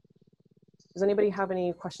 Does anybody have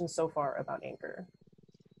any questions so far about Anchor?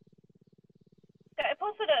 I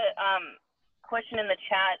posted a question in the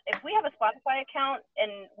chat. If we have a Spotify account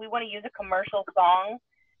and we want to use a commercial song,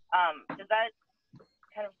 does that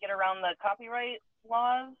kind of get around the copyright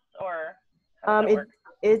laws, or how does that work?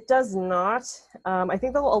 It does not. I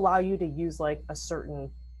think they'll allow you to use like a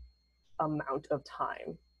certain amount of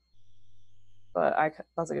time. But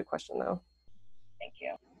that's a good question though. Thank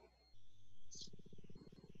you.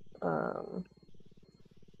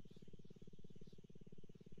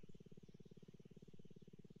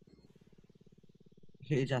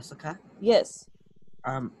 Hey, Jessica. Yes.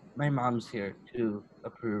 My mom's here to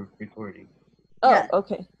approve recording. Oh, Yeah.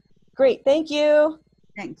 okay. Great. Thank you.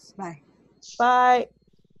 Thanks. Bye. Bye.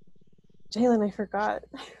 Jalen, I forgot.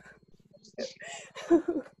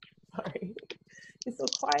 Sorry. He's so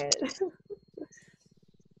quiet.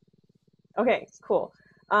 Okay, cool.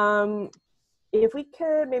 If we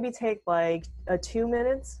could maybe take like 2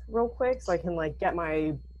 minutes real quick so I can like get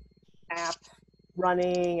my app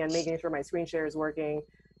running and making sure my screen share is working,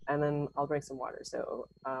 and then I'll drink some water. So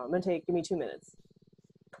give me 2 minutes.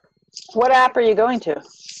 What app are you going to?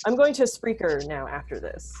 I'm going to Spreaker now after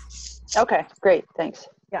this. Okay, great. Thanks.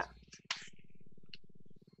 Yeah.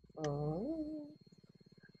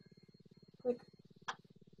 Click.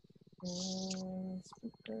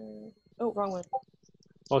 Spreaker. Oh, wrong one.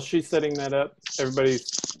 While she's setting that up, everybody's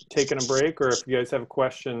taking a break, or if you guys have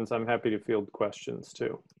questions, I'm happy to field questions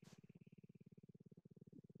too.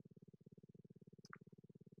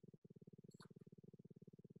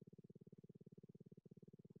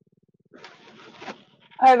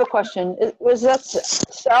 I have a question. Was that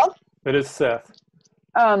Seth? It is Seth.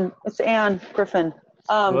 It's Ann Griffin.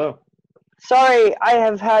 Hello. Sorry, I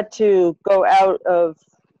have had to go out of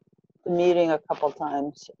the meeting a couple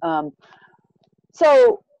times.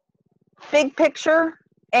 So, big picture,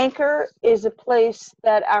 Anchor is a place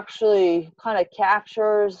that actually kind of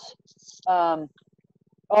captures all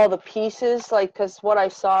the pieces. Like, because what I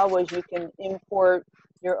saw was you can import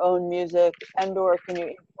your own music, and/or can you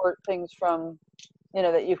import things from,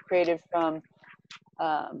 that you've created from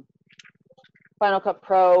Final Cut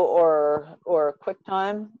Pro or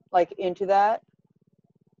QuickTime, like into that.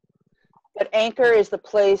 But Anchor is the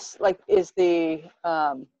place, like, is the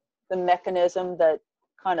mechanism that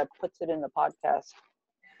kind of puts it in the podcast.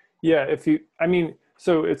 Yeah,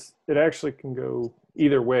 so it actually can go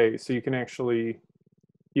either way. So you can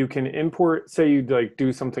import, say you like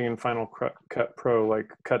do something in Final Cut Pro, like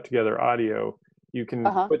cut together audio, you can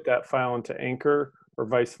put that file into Anchor, or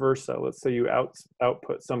vice versa. Let's say you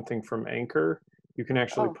output something from Anchor, you can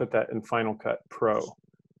actually put that in Final Cut Pro.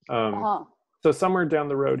 So somewhere down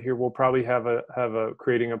the road here, we'll probably have a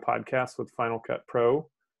creating a podcast with Final Cut Pro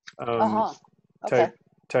type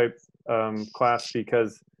class,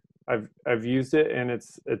 because I've used it, and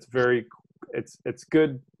it's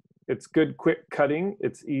good. It's good, quick cutting.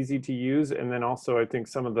 It's easy to use, and then also I think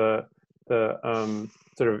some of the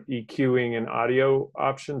sort of EQing and audio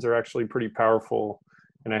options are actually pretty powerful.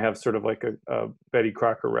 And I have sort of like a Betty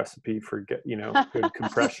Crocker recipe for good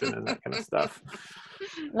compression and that kind of stuff.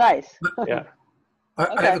 Nice. Yeah.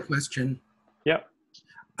 I have a question. Yep.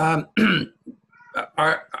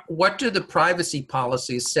 What do the privacy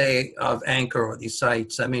policies say of Anchor or these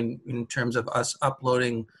sites? I mean, in terms of us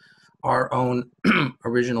uploading our own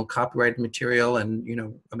original copyrighted material, and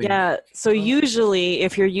yeah, so usually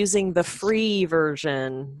if you're using the free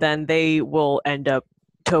version, then they will end up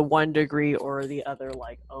to one degree or the other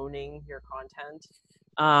like owning your content.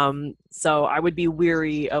 So I would be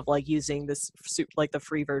weary of like using this, like the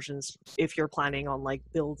free versions, if you're planning on like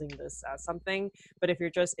building this as something. But if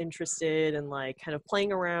you're just interested in like kind of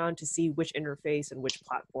playing around to see which interface and which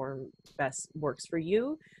platform best works for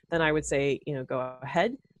you, then I would say, go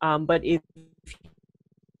ahead. But if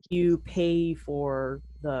you pay for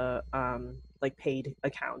the like paid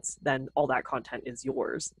accounts, then all that content is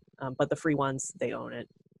yours. But the free ones, they own it.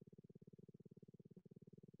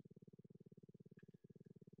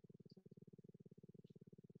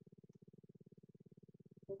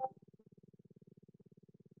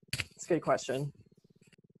 It's a good question.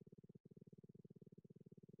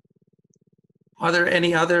 Are there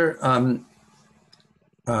any other,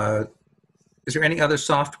 is there any other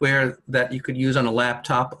software that you could use on a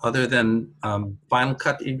laptop other than Final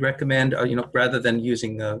Cut that you'd recommend, rather than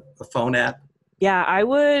using a phone app? Yeah, I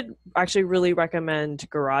would actually really recommend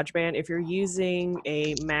GarageBand. If you're using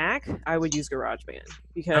a Mac, I would use GarageBand,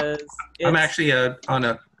 because I'm actually on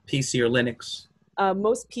a PC or Linux.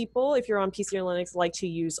 Most people, if you're on PC or Linux, like to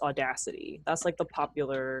use Audacity. That's like the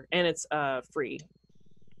popular, and it's free.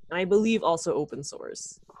 And I believe also open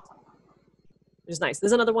source. which is nice.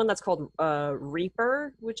 There's another one that's called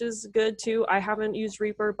Reaper, which is good too. I haven't used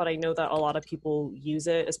Reaper, but I know that a lot of people use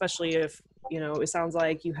it, especially if, it sounds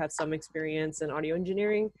like you have some experience in audio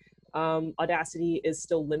engineering. Audacity is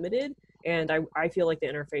still limited, and I feel like the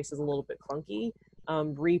interface is a little bit clunky.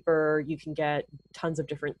 Reaper, you can get tons of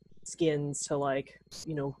different skins to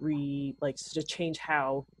to change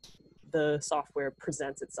how the software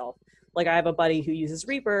presents itself. Like I have a buddy who uses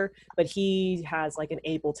Reaper, but he has like an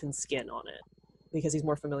Ableton skin on it because he's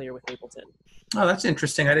more familiar with Ableton. Oh, that's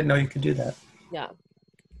interesting. I didn't know you could do that. Yeah.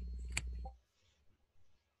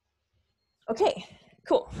 Okay,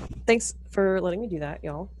 cool. Thanks for letting me do that,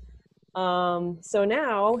 y'all. So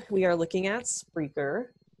now we are looking at Spreaker.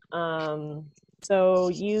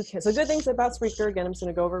 So good things about Spreaker, again, I'm just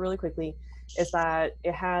gonna go over really quickly, is that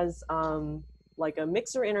it has like a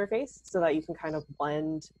mixer interface so that you can kind of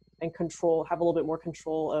blend and have a little bit more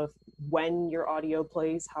control of when your audio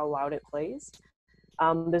plays, how loud it plays.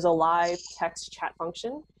 There's a live text chat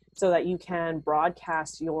function so that you can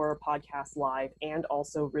broadcast your podcast live and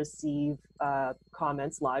also receive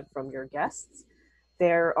comments live from your guests.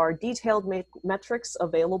 There are detailed metrics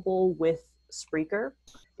available with Spreaker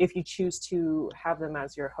if you choose to have them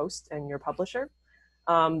as your host and your publisher.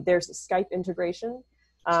 There's Skype integration,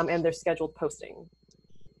 and there's scheduled posting.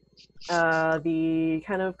 The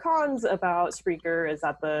kind of cons about Spreaker is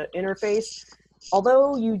that the interface,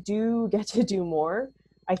 although you do get to do more,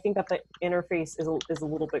 I think that the interface is a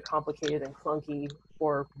little bit complicated and clunky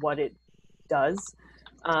for what it does.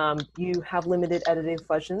 You have limited editing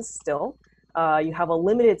functions still. You have a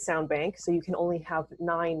limited sound bank, so you can only have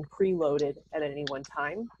 9 preloaded at any one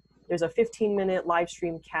time. There's a 15-minute live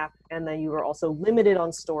stream cap, and then you are also limited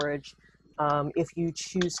on storage if you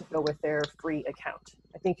choose to go with their free account.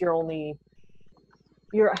 I think I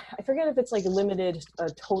forget if it's like limited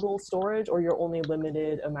total storage or you're only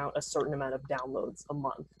limited a certain amount of downloads a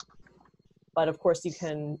month. But of course you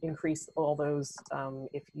can increase all those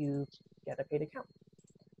if you get a paid account.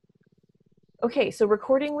 Okay, so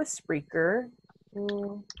recording with Spreaker.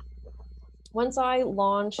 Once I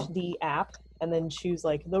launch the app and then choose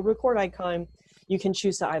like the record icon, you can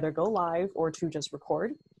choose to either go live or to just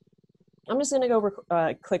record. I'm just gonna go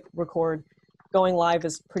click record. Going live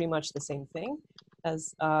is pretty much the same thing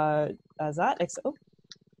as that. Oh,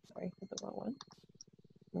 sorry, hit the wrong one.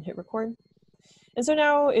 And hit record. And so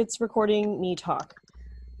now it's recording me talk.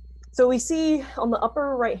 So we see on the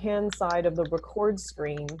upper right-hand side of the record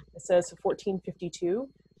screen, it says 1452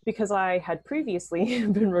 because I had previously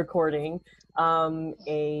been recording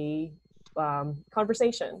a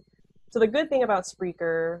conversation. So the good thing about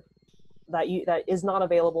Spreaker that is not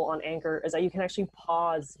available on Anchor is that you can actually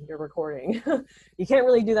pause your recording. You can't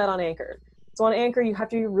really do that on Anchor. So on Anchor, you have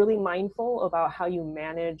to be really mindful about how you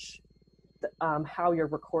manage how you're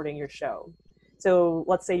recording your show. So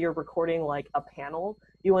let's say you're recording like a panel.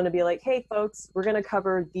 You want to be like, hey folks, we're going to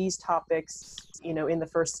cover these topics, in the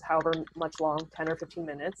first however much long, 10 or 15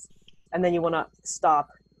 minutes. And then you want to stop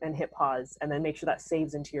and hit pause and then make sure that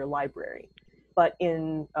saves into your library. But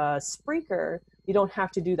in Spreaker, you don't have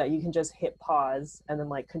to do that. You can just hit pause and then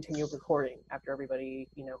like continue recording after everybody,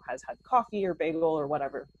 has had coffee or bagel or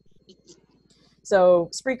whatever. So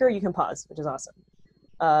Spreaker, you can pause, which is awesome.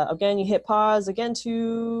 Again, you hit pause again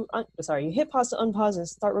you hit pause to unpause and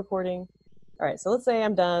start recording. All right, so let's say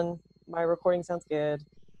I'm done. My recording sounds good.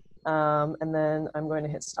 And then I'm going to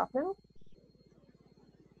hit stop now.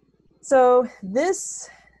 So this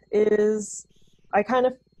is, I kind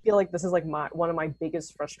of feel like this is like one of my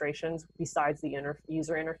biggest frustrations besides the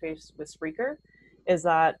user interface with Spreaker, is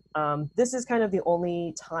that this is kind of the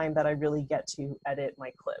only time that I really get to edit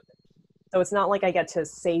my clip. So it's not like I get to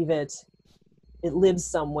save it. It lives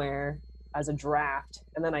somewhere as a draft,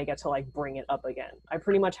 and then I get to like bring it up again. I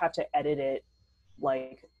pretty much have to edit it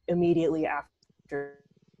like immediately after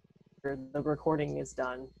the recording is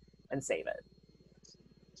done and save it.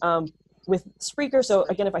 With Spreaker, so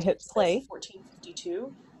again, if I hit play,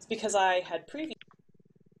 1452, it's because I had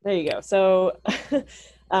there you go. So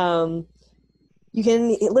you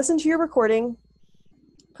can listen to your recording,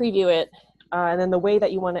 preview it, and then the way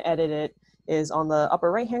that you want to edit it is on the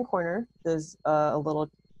upper right-hand corner. There's a little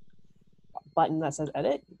button that says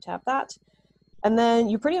edit. You tap that. And then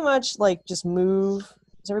you pretty much like just move.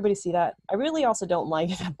 Does everybody see that? I really also don't like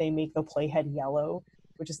that they make the playhead yellow,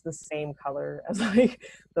 which is the same color as like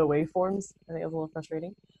the waveforms. I think it's a little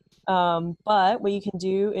frustrating. But what you can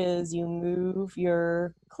do is you move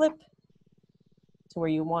your clip to where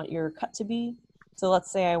you want your cut to be. So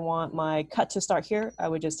let's say I want my cut to start here. I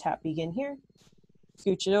would just tap begin here,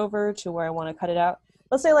 scooch it over to where I want to cut it out.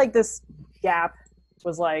 Let's say like this gap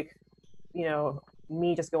was like,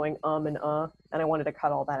 me just going and and I wanted to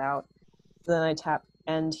cut all that out. So then I tap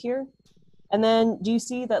end here. And then do you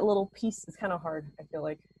see that little piece? It's kind of hard, I feel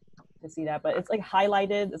like, to see that, but it's like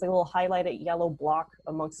highlighted. It's like a little highlighted yellow block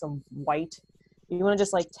amongst some white. You want to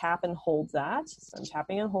just like tap and hold that. So I'm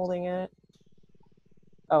tapping and holding it.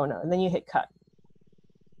 Oh no, and then you hit cut.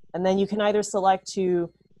 And then you can either select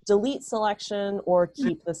to delete selection or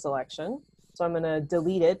keep the selection. So I'm gonna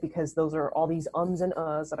delete it because those are all these ums and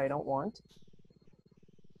uhs that I don't want.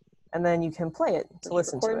 And then you can play it to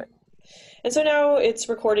listen to it. And so now it's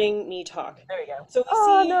recording me talk. There you go. So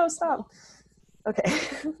oh no, stop. Okay.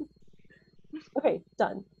 Okay,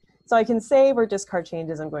 done. So I can save or discard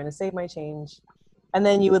changes. I'm going to save my change. And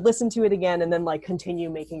then you would listen to it again and then like continue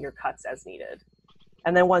making your cuts as needed.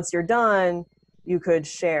 And then once you're done, you could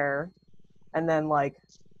share and then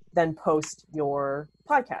then post your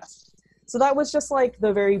podcast. So that was just like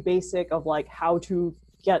the very basic of like how to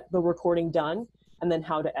get the recording done and then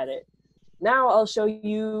how to edit. Now I'll show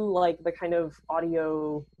you like the kind of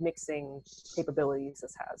audio mixing capabilities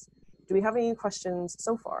this has. Do we have any questions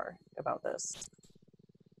so far about this?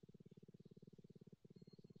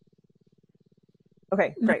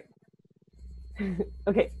 Okay, great.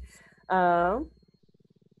 Okay.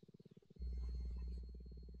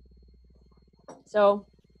 So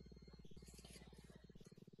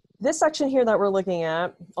this section here that we're looking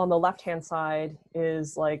at on the left-hand side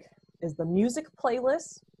is the music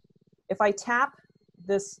playlist. If I tap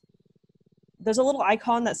this, there's a little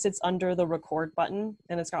icon that sits under the record button,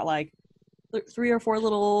 and it's got like 3 or 4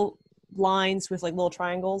 little lines with like little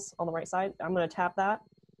triangles on the right side. I'm going to tap that.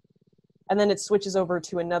 And then it switches over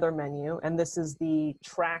to another menu, and this is the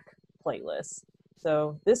track playlist.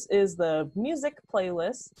 So this is the music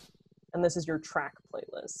playlist, and this is your track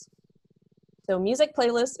playlist. So music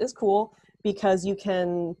playlist is cool because you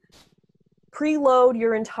can preload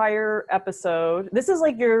your entire episode. This is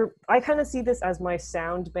like I kind of see this as my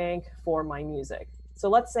sound bank for my music. So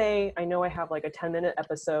let's say I know I have like a 10-minute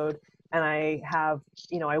episode and I have,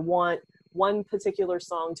 I want one particular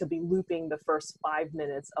song to be looping the first 5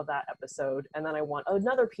 minutes of that episode. And then I want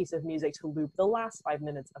another piece of music to loop the last 5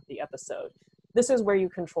 minutes of the episode. This is where you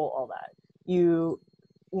control all that. You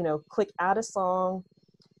click add a song.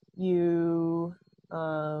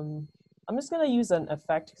 I'm just going to use an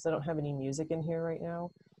effect because I don't have any music in here right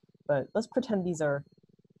now, but let's pretend these are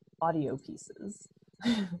audio pieces.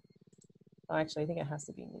 Oh, actually, I think it has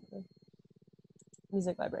to be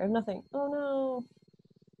music library. I have nothing. Oh no.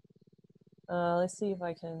 Let's see if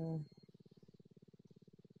I can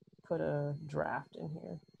put a draft in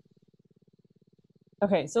here.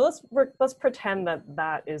 Okay, so let's pretend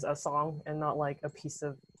that is a song and not like a piece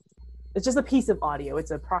of, it's just a piece of audio.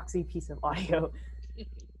 It's a proxy piece of audio.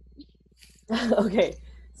 Okay,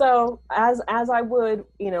 so as I would,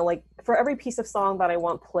 like for every piece of song that I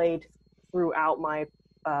want played throughout my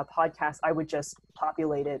podcast, I would just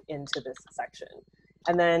populate it into this section.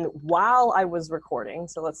 And then while I was recording,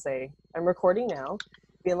 so let's say I'm recording now,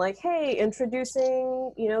 being like, hey,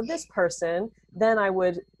 introducing, this person, then I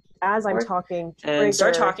would, as I'm talking, and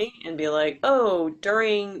start talking and be like, oh,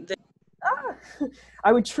 during the...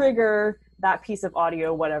 I would trigger that piece of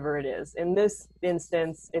audio, whatever it is. In this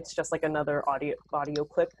instance, it's just like another audio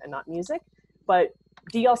clip and not music. But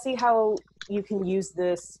do y'all see how you can use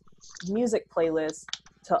this music playlist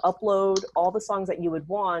to upload all the songs that you would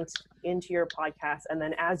want into your podcast, and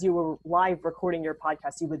then as you were live recording your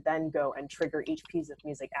podcast, you would then go and trigger each piece of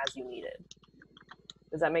music as you needed?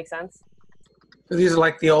 Does that make sense? So these are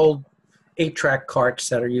like the old 8-track carts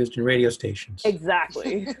that are used in radio stations.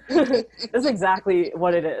 Exactly. That's exactly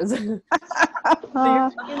what it is. Whoa,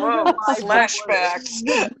 flashbacks.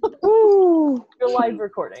 You're live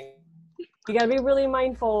recording. You got to be really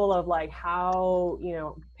mindful of like how,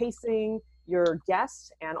 pacing your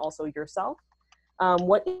guest and also yourself.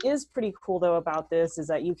 What is pretty cool though about this is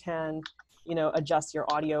that you can, adjust your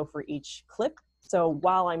audio for each clip. So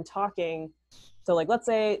while I'm talking, so like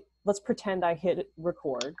let's pretend I hit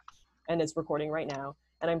record and it's recording right now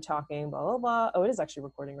and I'm talking blah blah blah. Oh, it is actually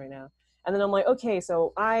recording right now. And then I'm like, okay,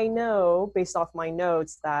 so I know based off my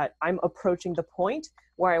notes that I'm approaching the point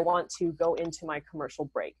where I want to go into my commercial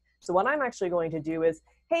break. So what I'm actually going to do is,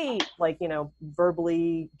 hey,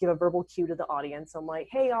 verbally give a verbal cue to the audience. I'm like,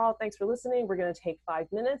 hey, y'all, thanks for listening. We're going to take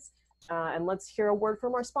 5 minutes and let's hear a word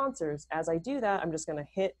from our sponsors. As I do that, I'm just going to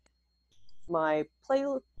hit my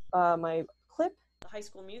my clip. The High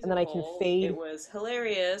School Musical, and then I can fade. It was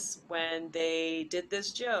hilarious when they did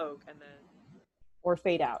this joke, and then or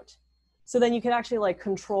fade out. So then you can actually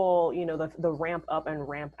control, the ramp up and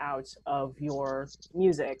ramp out of your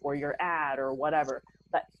music or your ad or whatever.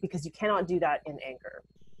 Because you cannot do that in Anchor.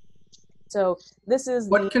 So this is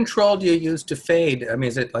What control do you use to fade? I mean,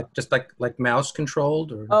 is it like just like mouse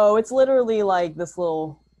controlled, or? Oh, it's literally like this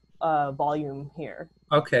little volume here.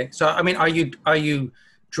 Okay, so I mean, are you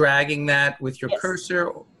dragging that with your Yes.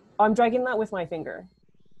 cursor? I'm dragging that with my finger.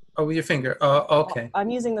 Oh, with your finger. Oh, okay. I'm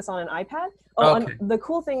using this on an iPad. Oh, Okay. the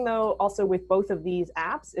cool thing though, also with both of these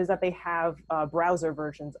apps, is that they have browser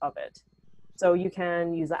versions of it. So you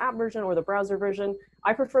can use the app version or the browser version.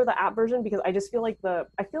 I prefer the app version because I just feel like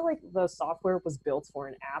the software was built for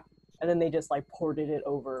an app, and then they just like ported it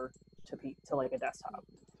over to like a desktop.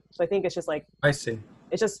 So I think it's just like, I see.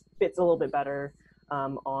 it just fits a little bit better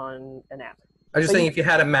on an app. I was just thinking if you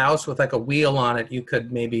had a mouse with like a wheel on it, you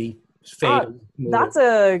could maybe fade. That's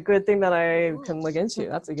a good thing that I can look into.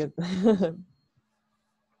 That's a good.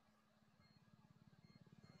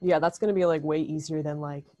 Yeah, that's gonna be like way easier than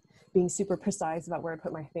like being super precise about where I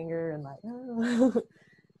put my finger and like, oh.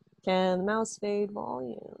 Can the mouse fade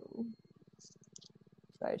volume?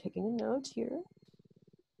 Sorry, taking a note here.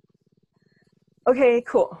 Okay,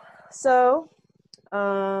 cool. So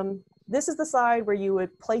this is the side where you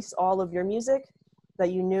would place all of your music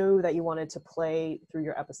that you knew that you wanted to play through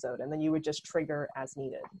your episode, and then you would just trigger as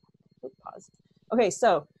needed. Oops, pause. Okay,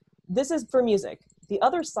 so this is for music. The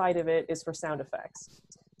other side of it is for sound effects.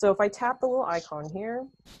 So if I tap the little icon here,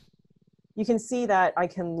 you can see that I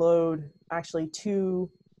can load actually two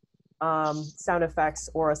sound effects,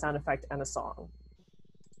 or a sound effect and a song.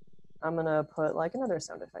 I'm gonna put like another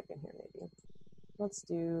sound effect in here maybe. Let's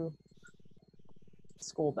do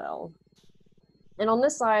school bell. And on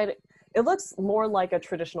this side, it looks more like a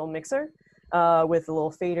traditional mixer with a little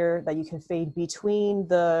fader that you can fade between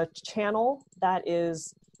the channel that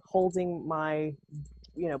is holding my,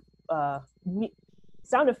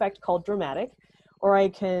 sound effect called dramatic, or I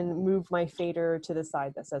can move my fader to the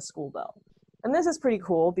side that says school bell. And this is pretty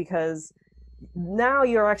cool because now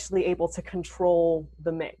you're actually able to control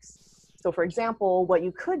the mix. So for example, what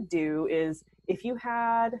you could do is if you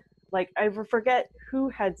had, like, I forget who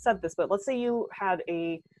had said this, but let's say you had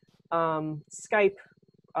a Skype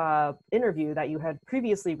interview that you had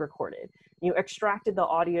previously recorded. You extracted the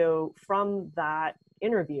audio from that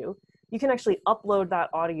interview. You can actually upload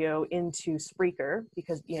that audio into Spreaker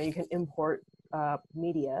because you can import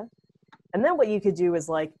media. And then what you could do is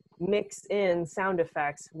like mix in sound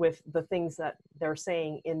effects with the things that they're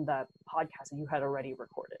saying in the podcast that you had already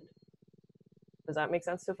recorded. Does that make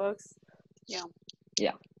sense to folks? Yeah.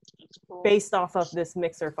 Yeah. That's cool. Based off of this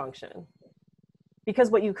mixer function.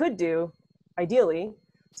 Because what you could do, ideally,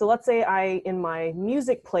 so let's say in my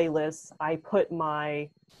music playlist, I put my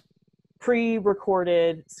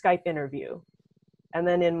pre-recorded Skype interview. And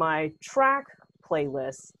then in my track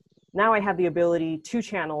playlist, now I have the ability, 2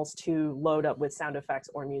 channels to load up with sound effects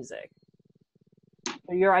or music.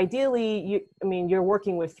 So you're ideally, you're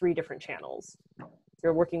working with 3 different channels.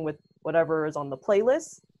 You're working with whatever is on the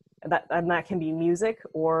playlist, and that can be music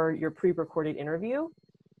or your pre-recorded interview.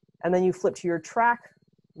 And then you flip to your track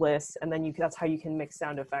list, and then that's how you can mix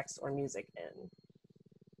sound effects or music in.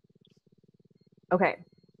 Okay.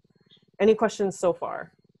 Any questions so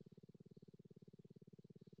far?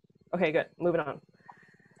 Okay, good. Moving on.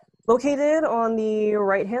 Located on the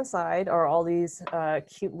right-hand side are all these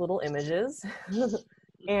cute little images.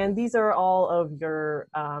 And these are all of your,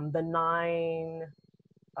 the 9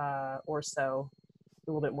 or so,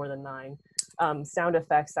 a little bit more than 9, sound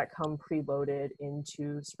effects that come preloaded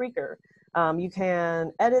into Spreaker. You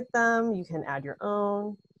can edit them, you can add your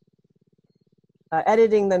own.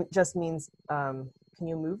 Editing them just means, can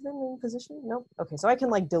you move them in position? Nope. Okay, so I can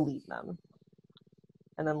like delete them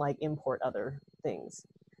and then like import other things.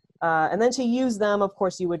 And then to use them, of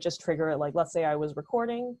course, you would just trigger it. Like, let's say I was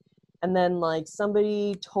recording and then like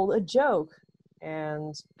somebody told a joke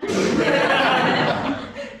and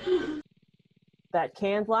that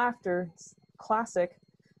canned laughter, classic.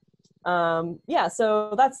 Yeah,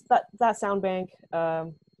 so that sound bank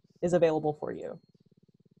is available for you.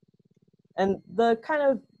 And the kind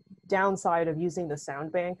of downside of using the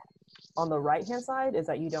sound bank on the right-hand side is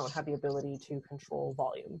that you don't have the ability to control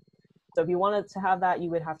volume. So if you wanted to have that, you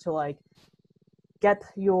would have to like get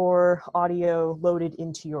your audio loaded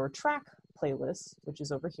into your track playlist, which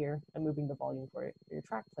is over here. I'm moving the volume for your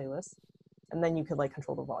track playlist. And then you could like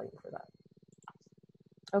control the volume for that.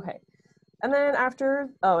 Okay. And then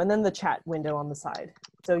and then the chat window on the side.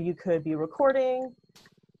 So you could be recording,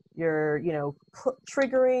 you're,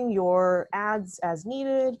 triggering your ads as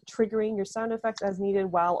needed, triggering your sound effects as needed,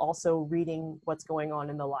 while also reading what's going on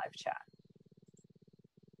in the live chat.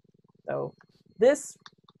 So this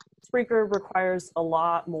Spreaker requires a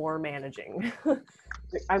lot more managing.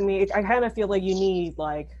 I mean, I kind of feel like you need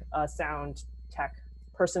like a sound tech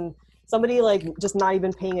person somebody like just not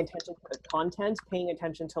even paying attention to the content, paying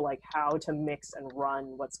attention to like how to mix and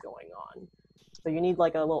run what's going on. So you need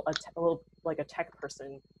like a little like a tech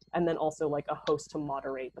person, and then also like a host to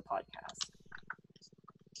moderate the podcast.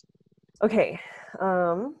 Okay,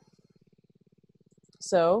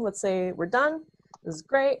 so let's say we're done. This is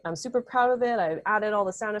great. I'm super proud of it. I've added all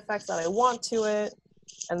the sound effects that I want to it,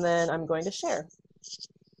 and then I'm going to share.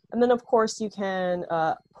 And then of course you can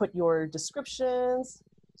put your descriptions.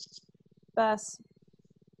 Best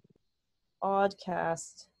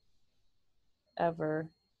oddcast ever.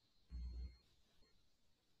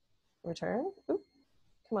 Return. Oop.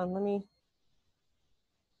 Come on, let me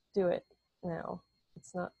do it now.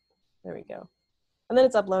 It's not, there we go. And then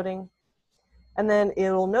it's uploading. And then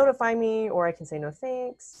it'll notify me, or I can say no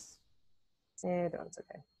thanks. And it's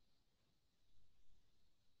okay.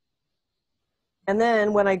 And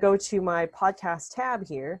then when I go to my podcast tab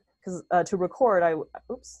here, because to record,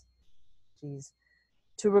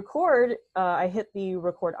 To record, I hit the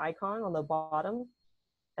record icon on the bottom,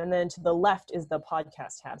 and then to the left is the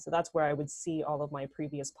podcast tab. So that's where I would see all of my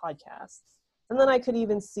previous podcasts. And then I could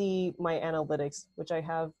even see my analytics, which I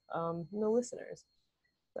have no listeners.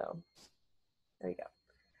 So there you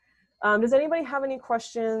go. Does anybody have any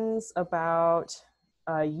questions about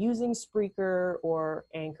using Spreaker or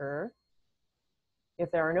Anchor? If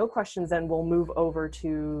there are no questions, then we'll move over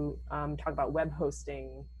to talk about web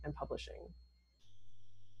hosting and publishing.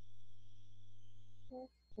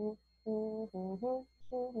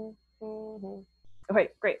 Okay,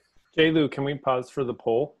 great. J-Lu, can we pause for the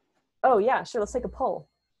poll? Oh yeah, sure, let's take a poll.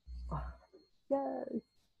 Yay.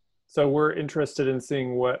 So we're interested in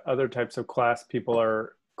seeing what other types of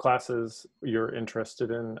classes you're interested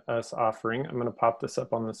in us offering. I'm gonna pop this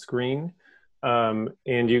up on the screen. And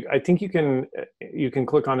I think you can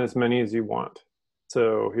click on as many as you want.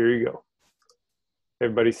 So here you go.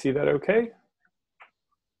 Everybody see that okay?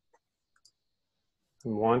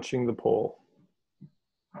 I'm launching the poll.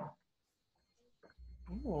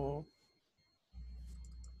 Oh.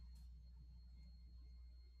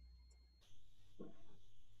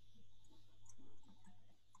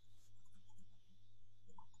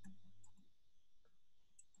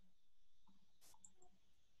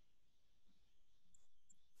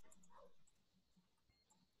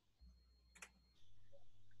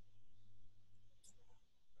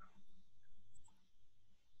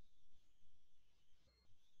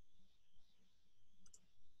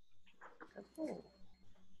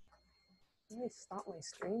 Let me stop my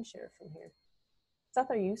screen share from here.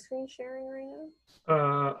 Seth, are you screen sharing right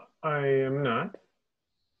now? I am not.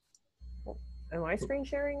 Am I screen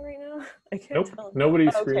sharing right now? I can't Nope, tell.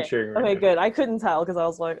 nobody's Oh, screen sharing right okay, now. good. I couldn't tell because I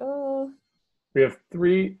was like, oh. We have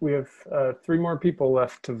three more people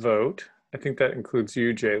left to vote. I think that includes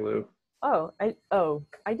you, J-Lu. Oh, I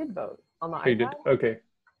did vote on the You iPad. did? Okay.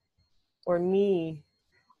 Or me.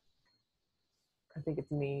 I think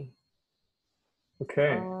it's me.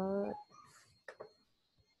 Okay.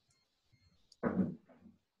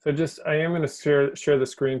 So I am going to share the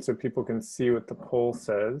screen so people can see what the poll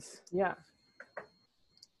says. Yeah.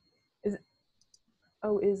 Is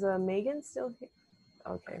Megan still here?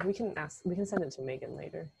 Okay, we can send it to Megan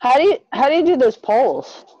later. How do you do those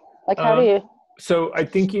polls? Like how do you? So I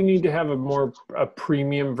think you need to have a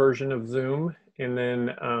premium version of Zoom, and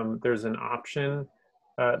then there's an option.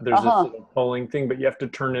 There's this little polling thing, but you have to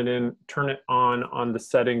turn it on the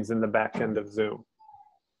settings in the back end of Zoom.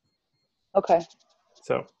 Okay.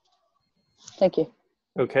 So. Thank you.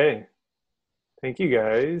 Okay. Thank you,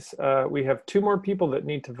 guys. We have 2 more people that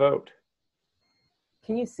need to vote.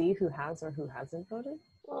 Can you see who has or who hasn't voted?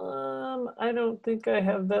 I don't think I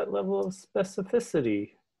have that level of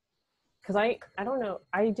specificity. Because I don't know.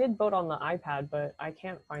 I did vote on the iPad, but I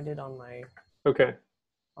can't find it on my. Okay.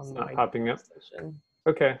 On it's my not popping up. station.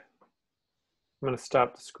 Okay. I'm going to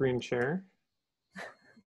stop the screen share.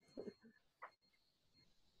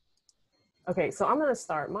 Okay, so I'm going to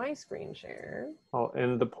start my screen share. I'll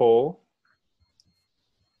end the poll.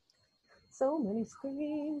 So many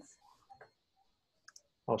screens.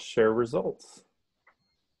 I'll share results.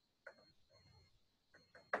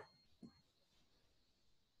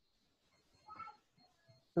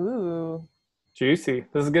 Ooh. Juicy.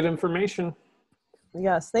 This is good information.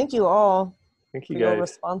 Yes, thank you all. Thank you, for your guys.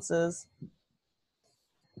 responses.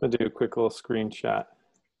 I'll do a quick little screenshot.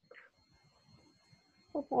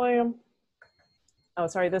 Oh,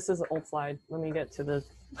 sorry, this is an old slide. Let me get to the.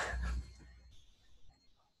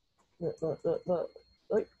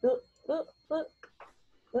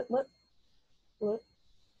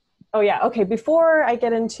 Oh yeah, okay, before I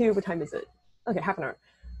get into, what time is it? Okay, half an hour.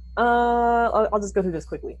 I'll just go through this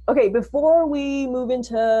quickly. Okay, before we move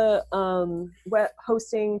into web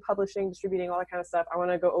hosting, publishing, distributing, all that kind of stuff, I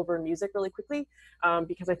want to go over music really quickly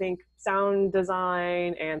because I think sound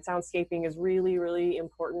design and soundscaping is really, really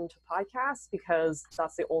important to podcasts because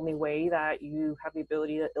that's the only way that you have the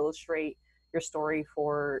ability to illustrate your story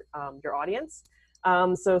for your audience.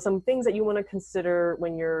 So some things that you want to consider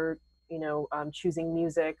when you're, choosing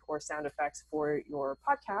music or sound effects for your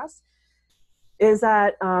podcast is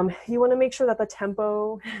that you want to make sure that the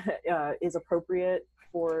tempo is appropriate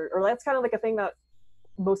or that's kind of like a thing that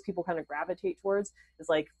most people kind of gravitate towards is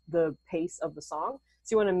like the pace of the song.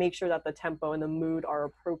 So you want to make sure that the tempo and the mood are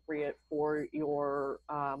appropriate for your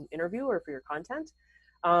interview or for your content.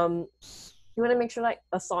 You want to make sure that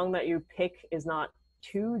a song that you pick is not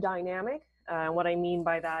too dynamic. What I mean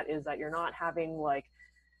by that is that you're not having like,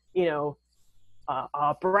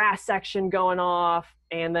 a brass section going off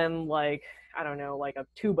and then like, I don't know, like a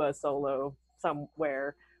tuba solo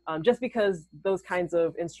somewhere, just because those kinds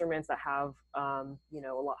of instruments that have, a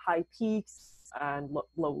lot high peaks and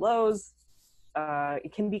low lows,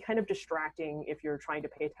 it can be kind of distracting if you're trying to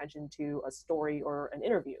pay attention to a story or an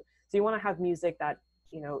interview. So you want to have music that,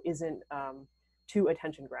 isn't too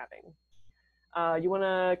attention grabbing. You want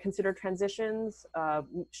to consider transitions.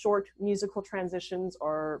 Short musical transitions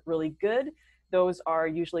are really good. Those are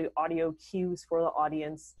usually audio cues for the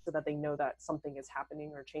audience so that they know that something is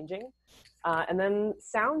happening or changing. And then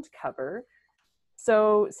sound cover.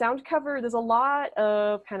 So sound cover, there's a lot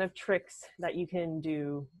of kind of tricks that you can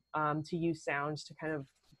do to use sound to kind of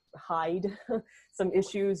hide some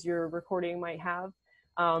issues your recording might have.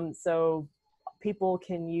 So people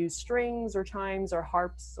can use strings or chimes or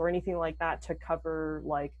harps or anything like that to cover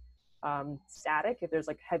like static, if there's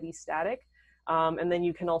like heavy static. And then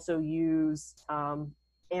you can also use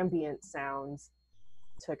ambient sounds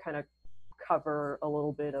to kind of cover a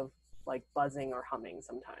little bit of like buzzing or humming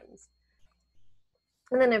sometimes.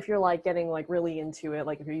 And then if you're like getting like really into it,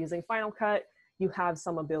 like if you're using Final Cut, you have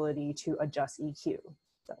some ability to adjust EQ.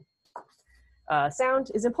 So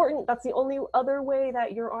sound is important. That's the only other way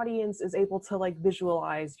that your audience is able to like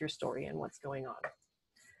visualize your story and what's going on.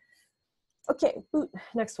 Okay,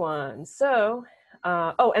 next one. So,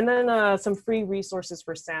 and then some free resources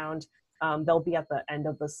for sound. They'll be at the end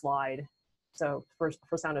of the slide. So for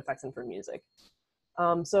sound effects and for music.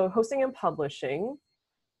 So hosting and publishing.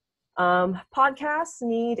 Podcasts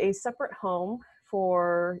need a separate home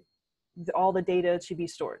for all the data to be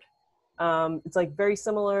stored. It's like very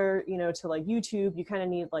similar, to like YouTube. You kind of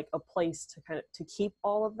need like a place to keep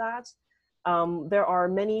all of that. There are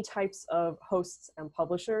many types of hosts and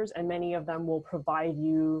publishers, and many of them will provide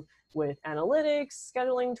you with analytics,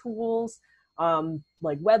 scheduling tools,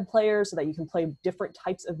 like web players so that you can play different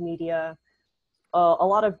types of media, a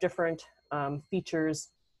lot of different features,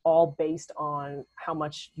 all based on how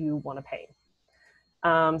much you want to pay.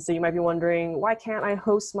 So you might be wondering, why can't I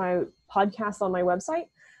host my podcast on my website?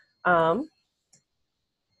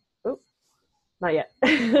 Not yet.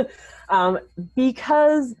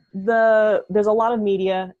 Because there's a lot of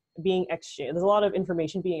media being exchanged. There's a lot of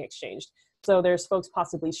information being exchanged. So there's folks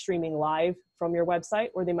possibly streaming live from your website,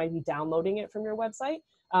 or they might be downloading it from your website.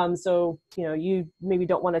 So, you maybe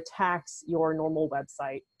don't want to tax your normal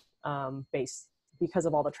website base because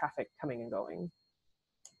of all the traffic coming and going.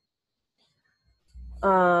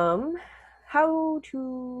 Where am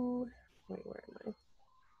I?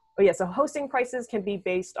 Oh yeah, so hosting prices can be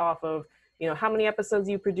based off of how many episodes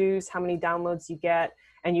you produce, how many downloads you get,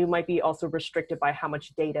 and you might be also restricted by how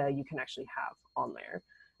much data you can actually have on there.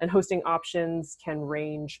 And hosting options can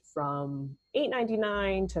range from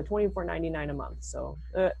 $8.99 to $24.99 a month, so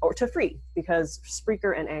or to free, because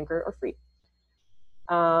Spreaker and Anchor are free.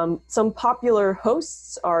 Some popular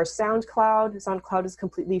hosts are SoundCloud. SoundCloud is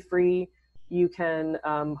completely free. You can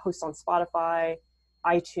host on Spotify,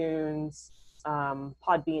 iTunes,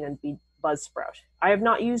 Podbean, and Buzzsprout. I have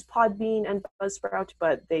not used Podbean and Buzzsprout,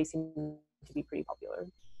 but they seem to be pretty popular.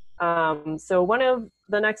 So one of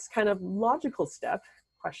the next kind of logical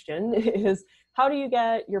question is, how do you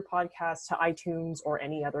get your podcast to iTunes or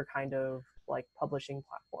any other kind of like publishing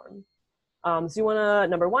platform? So you want to,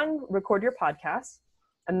 number one, record your podcast,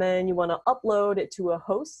 and then you want to upload it to a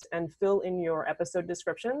host and fill in your episode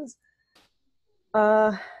descriptions.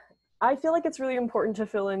 I feel like it's really important to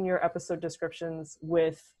fill in your episode descriptions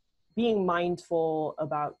with being mindful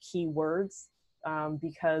about keywords,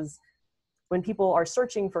 because when people are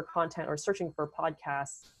searching for content or searching for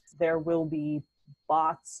podcasts, there will be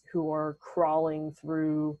bots who are crawling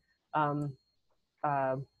through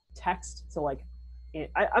text. So like,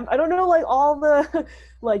 I don't know like all the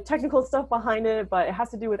like technical stuff behind it, but it has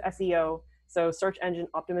to do with SEO. So search engine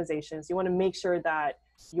optimization. So you want to make sure that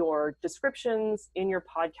your descriptions in your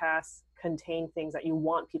podcasts contain things that you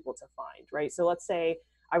want people to find, right? So let's say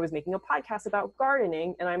I was making a podcast about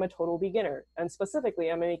gardening and I'm a total beginner. And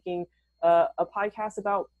specifically, I'm making a podcast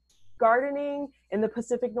about gardening in the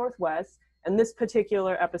Pacific Northwest. And this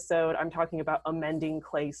particular episode, I'm talking about amending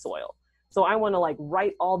clay soil. So I want to like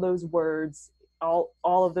write all those words, all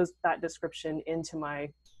of those, that description into my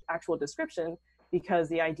actual description, because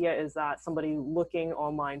the idea is that somebody looking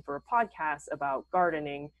online for a podcast about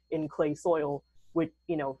gardening in clay soil would,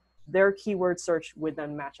 you know, their keyword search would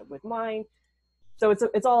then match up with mine. So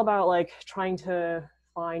it's all about like trying to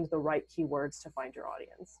find the right keywords to find your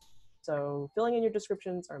audience. So filling in your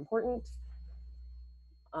descriptions are important.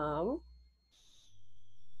 And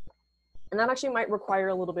that actually might require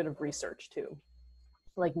a little bit of research too,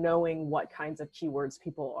 like knowing what kinds of keywords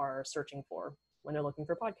people are searching for when they're looking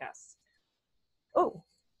for podcasts. Oh,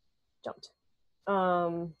 jumped.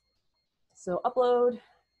 So upload,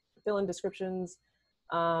 fill in descriptions,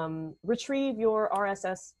 retrieve your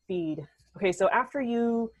RSS feed. Okay, so after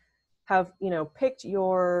you have, you know, picked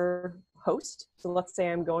your host, so let's say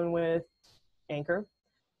I'm going with Anchor.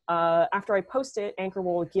 After I post it, Anchor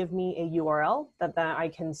will give me a URL that I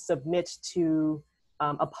can submit to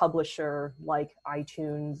a publisher like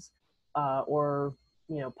iTunes or,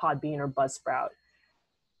 you know, Podbean or Buzzsprout.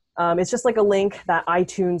 It's just like a link that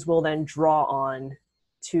iTunes will then draw on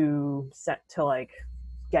to like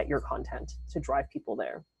get your content, to drive people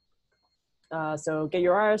there. So get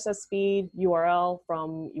your RSS feed URL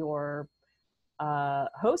from your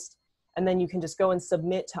host, and then you can just go and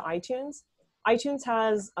submit to iTunes. iTunes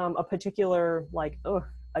has a particular like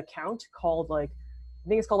account called like, I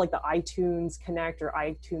think it's called like the iTunes Connect or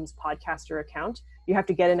iTunes Podcaster account. You have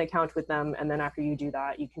to get an account with them, and then after you do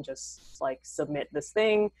that, you can just like submit this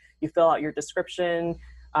thing. You fill out your description,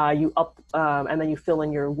 and then you fill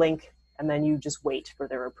in your link, and then you just wait for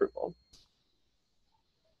their approval.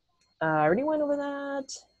 I already went over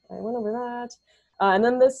that. And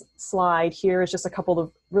then this slide here is just a couple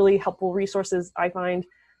of really helpful resources I find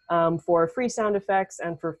for free sound effects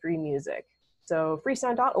and for free music. So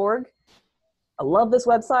freesound.org. I love this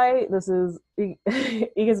website. This is, you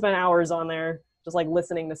can spend hours on there just like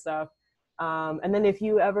listening to stuff. And then if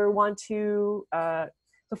you ever want to, so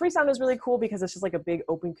Freesound is really cool because it's just like a big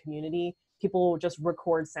open community. People just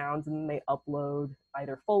record sounds and then they upload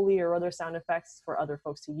either Foley or other sound effects for other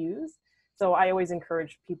folks to use. So I always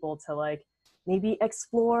encourage people to like maybe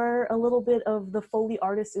explore a little bit of the Foley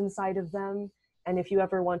artist inside of them. And if you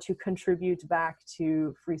ever want to contribute back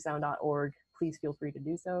to freesound.org, please feel free to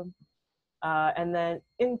do so. And then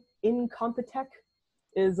Incompetech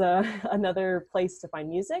is another place to find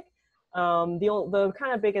music. The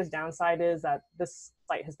kind of biggest downside is that this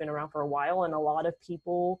site has been around for a while and a lot of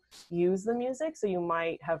people use the music, so you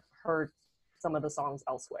might have heard some of the songs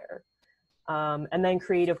elsewhere. And then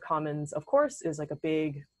Creative Commons, of course, is like a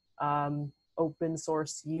big open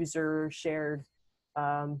source user shared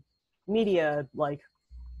media like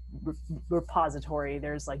repository.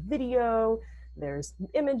 There's like video, there's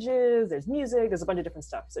images, there's music, there's a bunch of different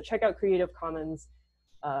stuff. So check out Creative Commons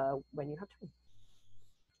when you have time.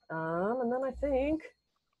 And then I think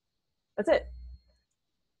that's it.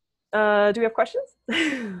 Do we have questions?